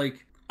also,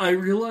 like... I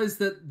realize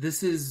that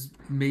this is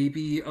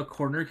maybe a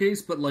corner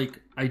case, but,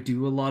 like, I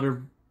do a lot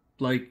of,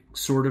 like,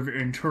 sort of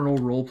internal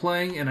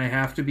role-playing, and I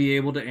have to be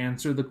able to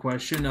answer the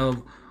question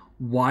of,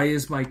 why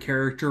is my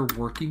character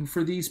working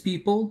for these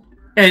people?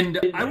 And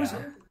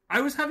Yeah.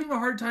 I was having a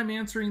hard time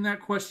answering that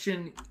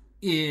question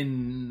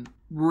in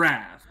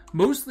Wrath.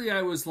 Mostly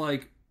I was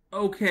like,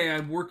 okay,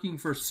 I'm working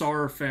for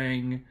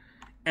Saurfang,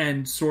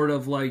 and sort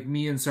of like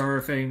me and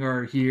Sarafang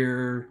are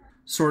here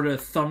sort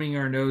of thumbing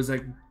our nose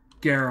at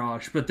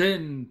Garrosh, but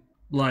then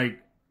like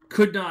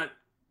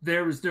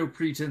there was no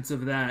pretense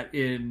of that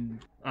in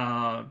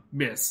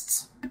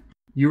Mists.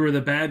 You were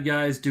the bad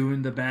guys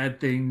doing the bad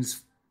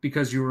things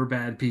because you were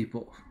bad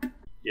people.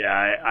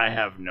 Yeah, I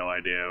have no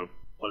idea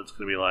what it's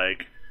going to be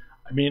like.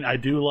 I mean, I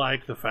do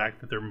like the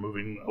fact that they're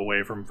moving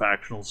away from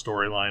factional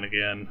storyline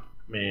again.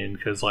 I mean,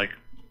 because like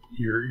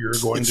you're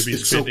going to be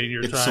spending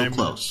your time. It's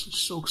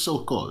so close, so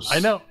close. I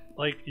know,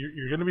 like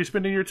you're going to be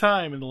spending your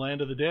time in the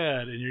land of the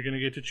dead, and you're going to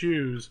get to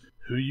choose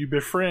who you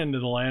befriend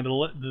in the land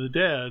of the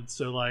dead.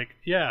 So, like,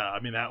 yeah, I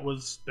mean that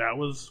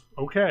was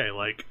okay.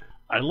 Like,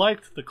 I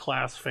liked the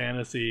class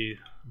fantasy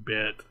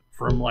bit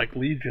from like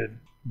Legion,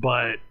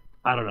 but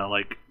I don't know,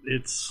 like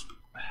it's.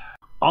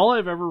 All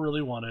I've ever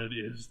really wanted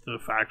is the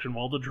faction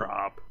wall to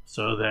drop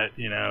so that,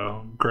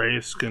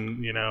 Grace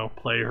can,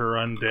 play her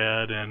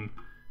undead and,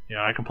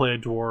 I can play a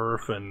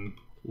dwarf and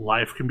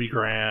life can be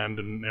grand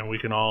and we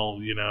can all,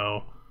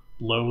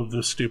 loathe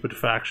the stupid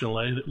faction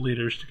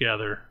leaders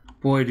together.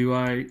 Boy, do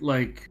I,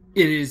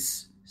 it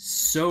is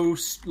so,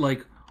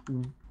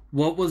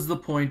 what was the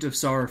point of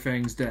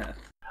Sarafang's death?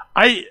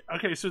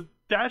 Okay, so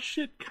that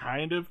shit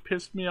kind of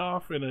pissed me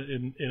off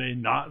in a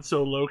not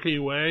so low-key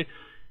way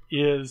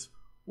is...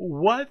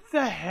 What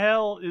the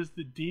hell is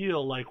the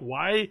deal? Like,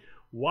 why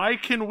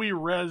can we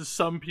res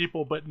some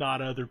people but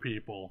not other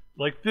people?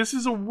 Like, this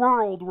is a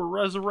world where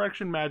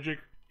resurrection magic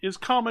is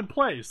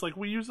commonplace. Like,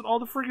 we use it all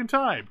the friggin'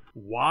 time.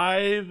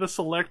 Why the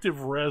selective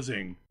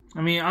resing?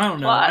 I mean, I don't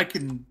know. What?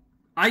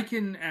 I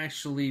can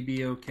actually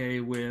be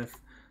okay with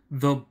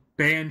the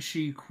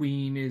Banshee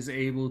Queen is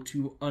able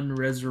to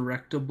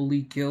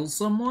unresurrectably kill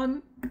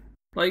someone.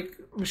 Like,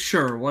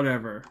 sure,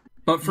 whatever.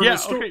 But for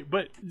okay,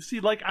 but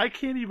see, like, I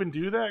can't even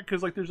do that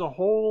because, like, there's a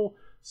whole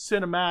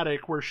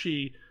cinematic where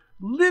she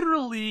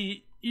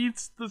literally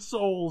eats the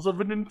souls of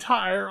an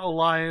entire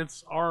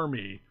Alliance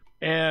army,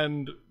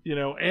 and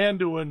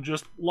Anduin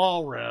just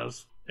law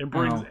res and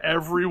brings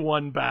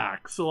everyone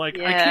back. So, like,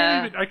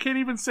 yeah. I can't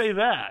even say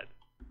that.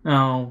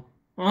 Oh,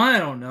 well, I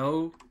don't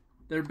know.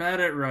 They're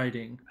bad at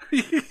writing.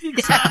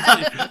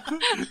 Exactly,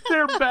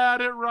 they're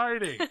bad at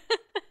writing.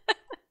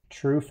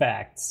 True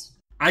facts.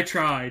 I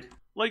tried.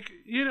 Like,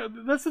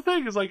 that's the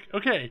thing is like,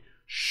 okay,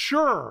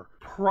 sure,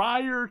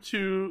 prior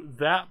to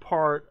that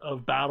part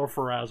of Battle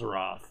for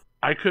Azeroth,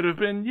 I could have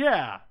been,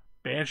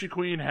 Banshee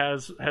Queen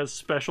has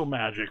special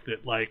magic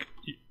that, like,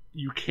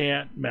 you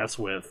can't mess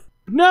with.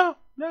 No,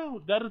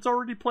 that it's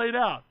already played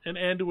out, and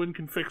Anduin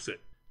can fix it.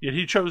 Yet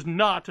he chose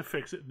not to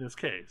fix it in this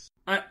case.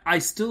 I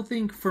still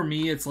think, for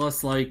me, it's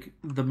less like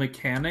the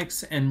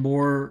mechanics and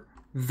more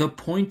the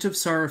point of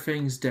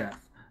Sarafang's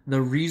death.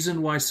 The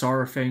reason why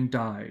Sarafang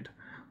died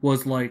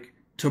was, like,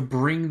 to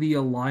bring the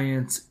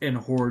Alliance and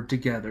Horde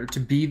together, to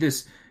be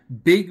this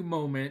big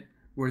moment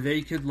where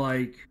they could,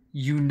 like,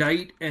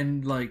 unite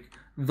and, like,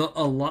 the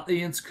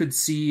Alliance could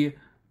see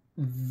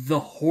the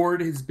Horde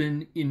has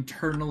been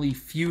internally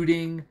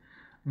feuding.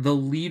 The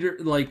leader,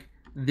 like,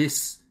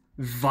 this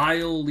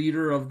vile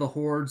leader of the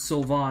Horde,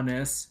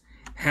 Sylvanas,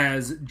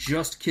 has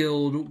just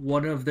killed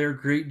one of their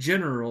great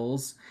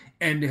generals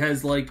and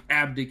has, like,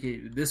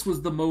 abdicated. This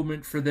was the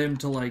moment for them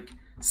to, like,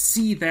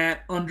 see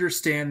that,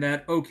 understand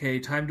that, okay,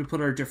 time to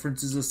put our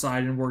differences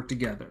aside and work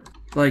together.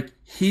 Like,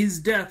 his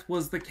death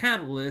was the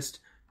catalyst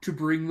to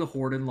bring the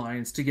Horde and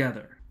Alliance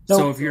together.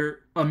 So if you're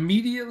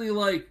immediately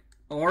like,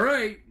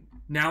 alright,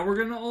 now we're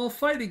gonna all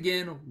fight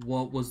again,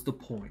 what was the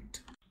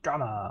point?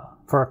 Drama.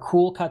 For a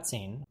cool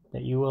cutscene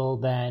that you will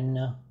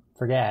then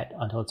forget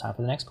until it's time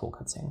for the next cool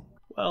cutscene.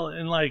 Well,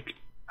 and like,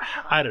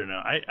 I don't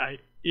know,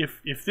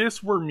 if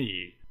this were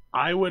me,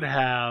 I would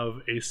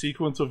have a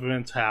sequence of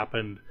events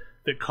happen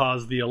that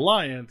caused the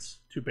Alliance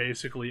to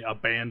basically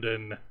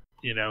abandon,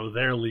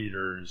 their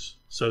leaders,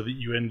 so that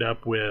you end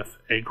up with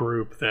a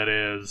group that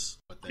is,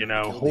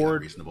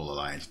 Horde. Reasonable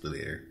Alliance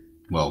leader.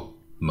 Well,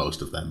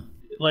 most of them.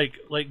 Like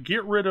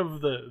get rid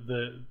of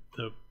the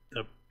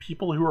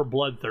people who are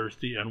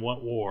bloodthirsty and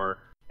want war,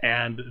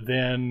 and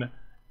then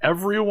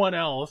everyone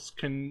else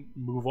can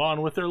move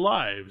on with their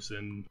lives,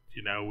 and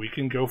we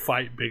can go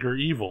fight bigger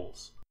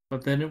evils.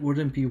 But then it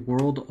wouldn't be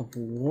World of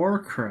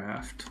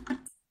Warcraft.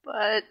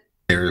 But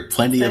there are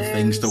plenty of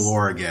things to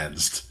war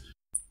against.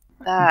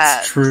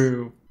 That's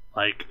true.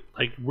 Like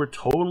we're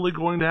totally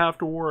going to have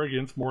to war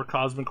against more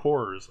cosmic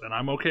horrors, and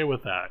I'm okay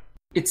with that.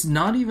 It's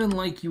not even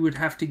like you would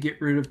have to get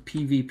rid of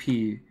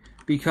PvP,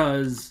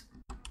 because,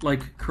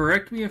 like,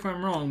 correct me if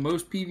I'm wrong,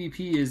 most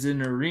PvP is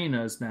in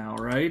arenas now,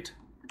 right?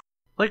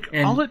 Like,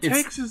 and all it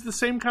takes is the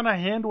same kind of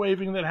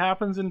hand-waving that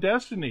happens in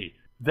Destiny.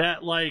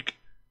 That, like,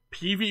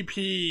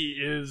 PvP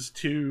is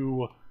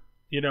to,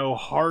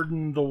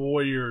 harden the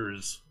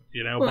warriors,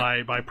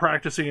 by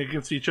practicing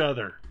against each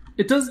other.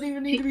 It doesn't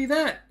even need to be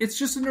that. It's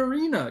just an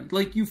arena.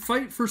 Like, you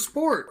fight for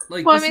sport.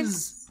 Like,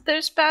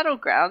 there's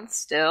battlegrounds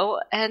still,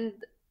 and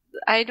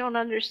I don't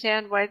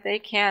understand why they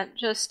can't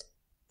just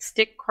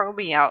stick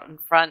Chromie out in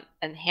front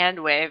and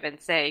hand wave and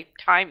say,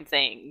 time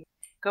thing.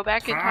 Go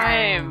back in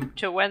time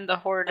to when the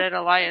Horde and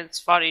Alliance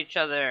fought each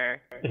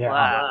other. Yeah.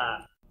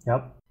 Blah.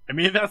 Yep. I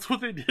mean, that's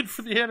what they did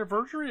for the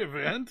anniversary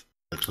event.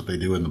 That's what they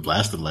do in the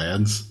Blasted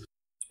Lands.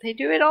 They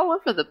do it all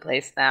over the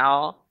place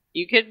now.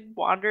 You could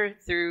wander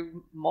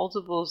through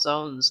multiple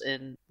zones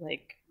in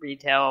like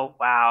retail.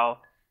 WoW.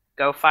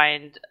 Go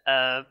find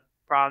a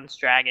bronze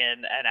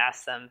dragon and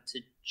ask them to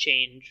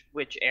change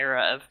which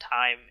era of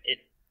time it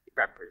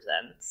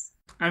represents.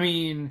 I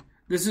mean,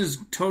 this is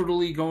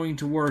totally going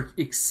to work,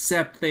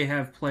 except they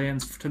have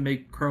plans to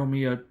make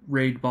Chromie a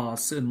raid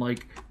boss in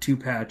like 2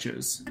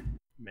 patches.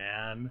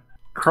 Man,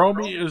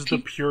 Chromie is the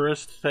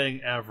purest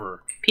thing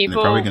ever. People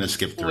they're probably going to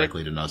skip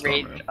directly to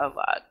rage Nosdormu. a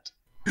lot.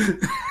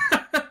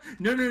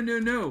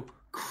 No.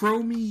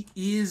 Chromie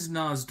is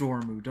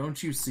Nosdormu,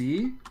 don't you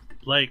see?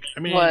 Like, I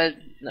mean, What?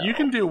 No. you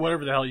can do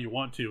whatever the hell you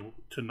want to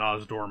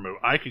Nosdormu.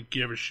 I could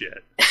give a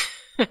shit.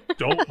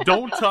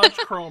 Don't touch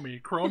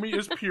Chromie. Chromie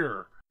is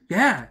pure.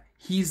 Yeah,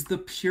 he's the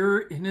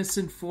pure,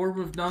 innocent form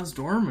of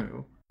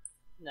Nosdormu.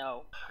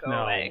 No, go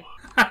No. away.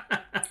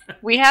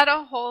 We had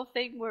a whole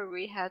thing where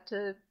we had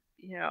to,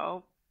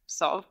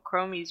 solve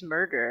Chromie's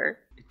murder.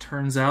 It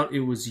turns out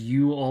it was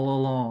you all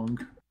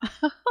along.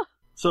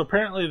 So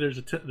apparently there's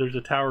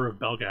a tower of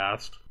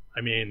Belgast.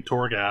 I mean,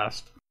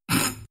 Torghast.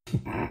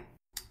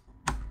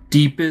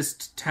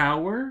 Deepest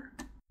tower?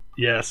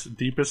 Yes,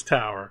 deepest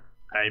tower.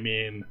 I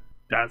mean,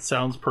 that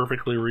sounds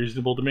perfectly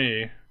reasonable to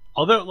me.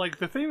 Although, like,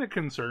 the thing that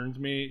concerns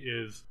me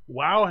is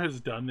WoW has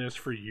done this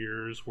for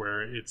years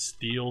where it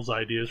steals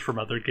ideas from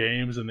other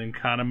games and then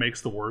kind of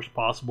makes the worst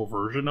possible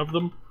version of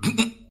them.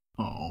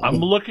 Oh. I'm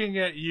looking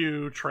at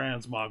you,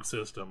 Transmog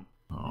System.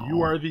 Oh.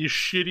 You are the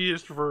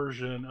shittiest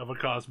version of a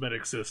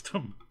cosmetic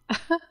system.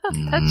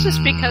 That's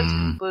just because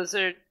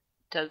Blizzard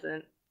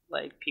doesn't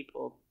like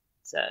people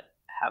that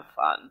have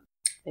fun.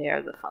 They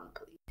are the fun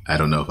police. I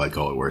don't know if I'd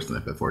call it worse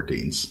than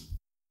FF14's.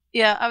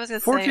 Yeah, I was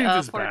going to 14's say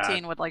is 14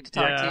 bad. would like to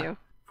talk to you.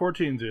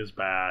 14's is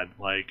bad.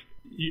 Like,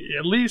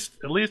 at least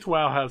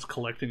WoW has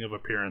collecting of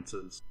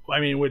appearances. I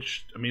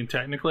mean,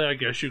 technically, I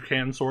guess you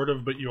can sort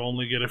of, but you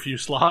only get a few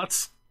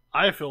slots.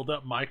 I filled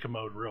up my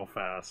commode real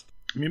fast.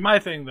 I mean, my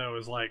thing though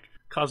is like,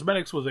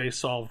 cosmetics was a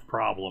solved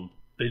problem.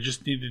 They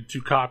just needed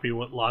to copy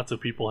what lots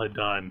of people had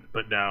done,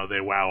 but now they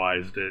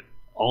WoWized it.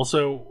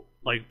 Also,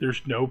 like,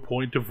 there's no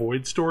point to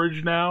void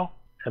storage now,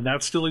 and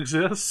that still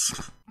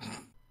exists,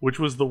 which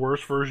was the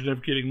worst version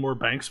of getting more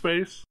bank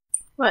space.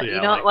 What, Yeah,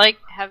 you don't like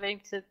having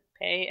to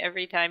pay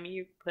every time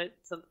you put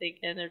something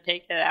in or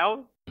take it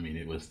out? I mean,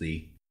 it was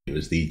the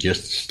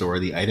just store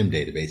the item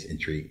database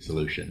entry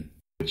solution,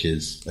 which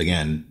is,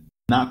 again,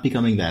 not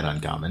becoming that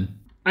uncommon.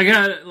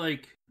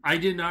 I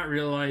did not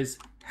realize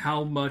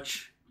how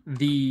much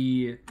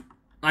the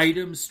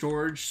item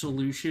storage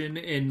solution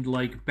and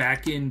like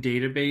back-end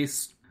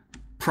database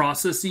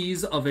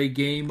processes of a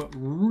game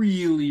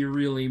really,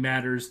 really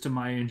matters to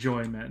my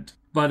enjoyment.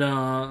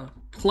 But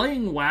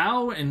playing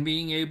WoW and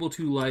being able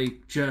to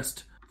like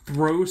just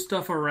throw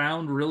stuff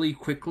around really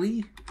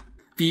quickly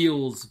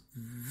feels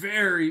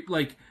very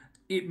like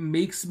it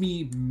makes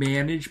me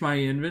manage my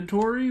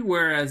inventory,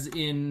 whereas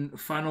in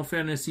Final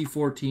Fantasy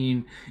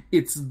XIV,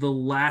 it's the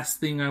last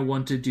thing I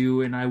want to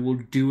do, and I will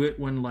do it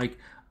when like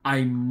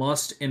I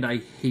must and I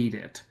hate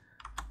it.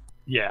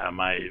 Yeah,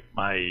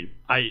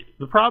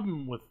 the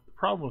problem with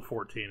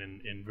 14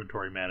 in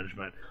inventory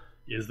management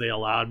is they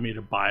allowed me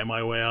to buy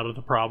my way out of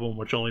the problem,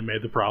 which only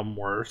made the problem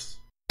worse.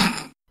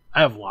 I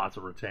have lots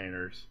of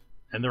retainers,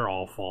 and they're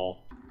all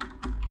full.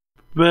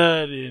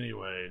 But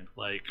anyway,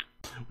 like,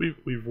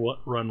 we've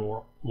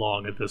run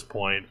long at this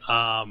point.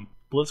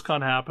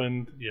 BlizzCon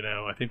happened,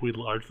 I think we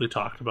largely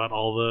talked about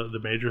all the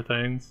major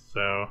things.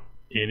 So,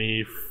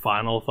 any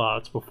final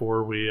thoughts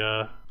before we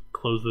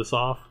close this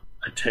off?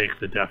 I take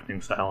the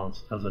deafening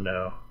silence as a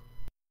no.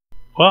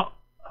 Well,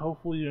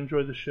 hopefully you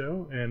enjoyed the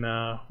show,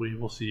 and we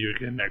will see you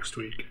again next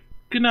week.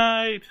 Good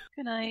night!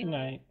 Good night. Good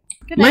night.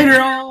 Good night.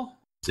 Later, all!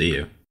 See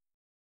you.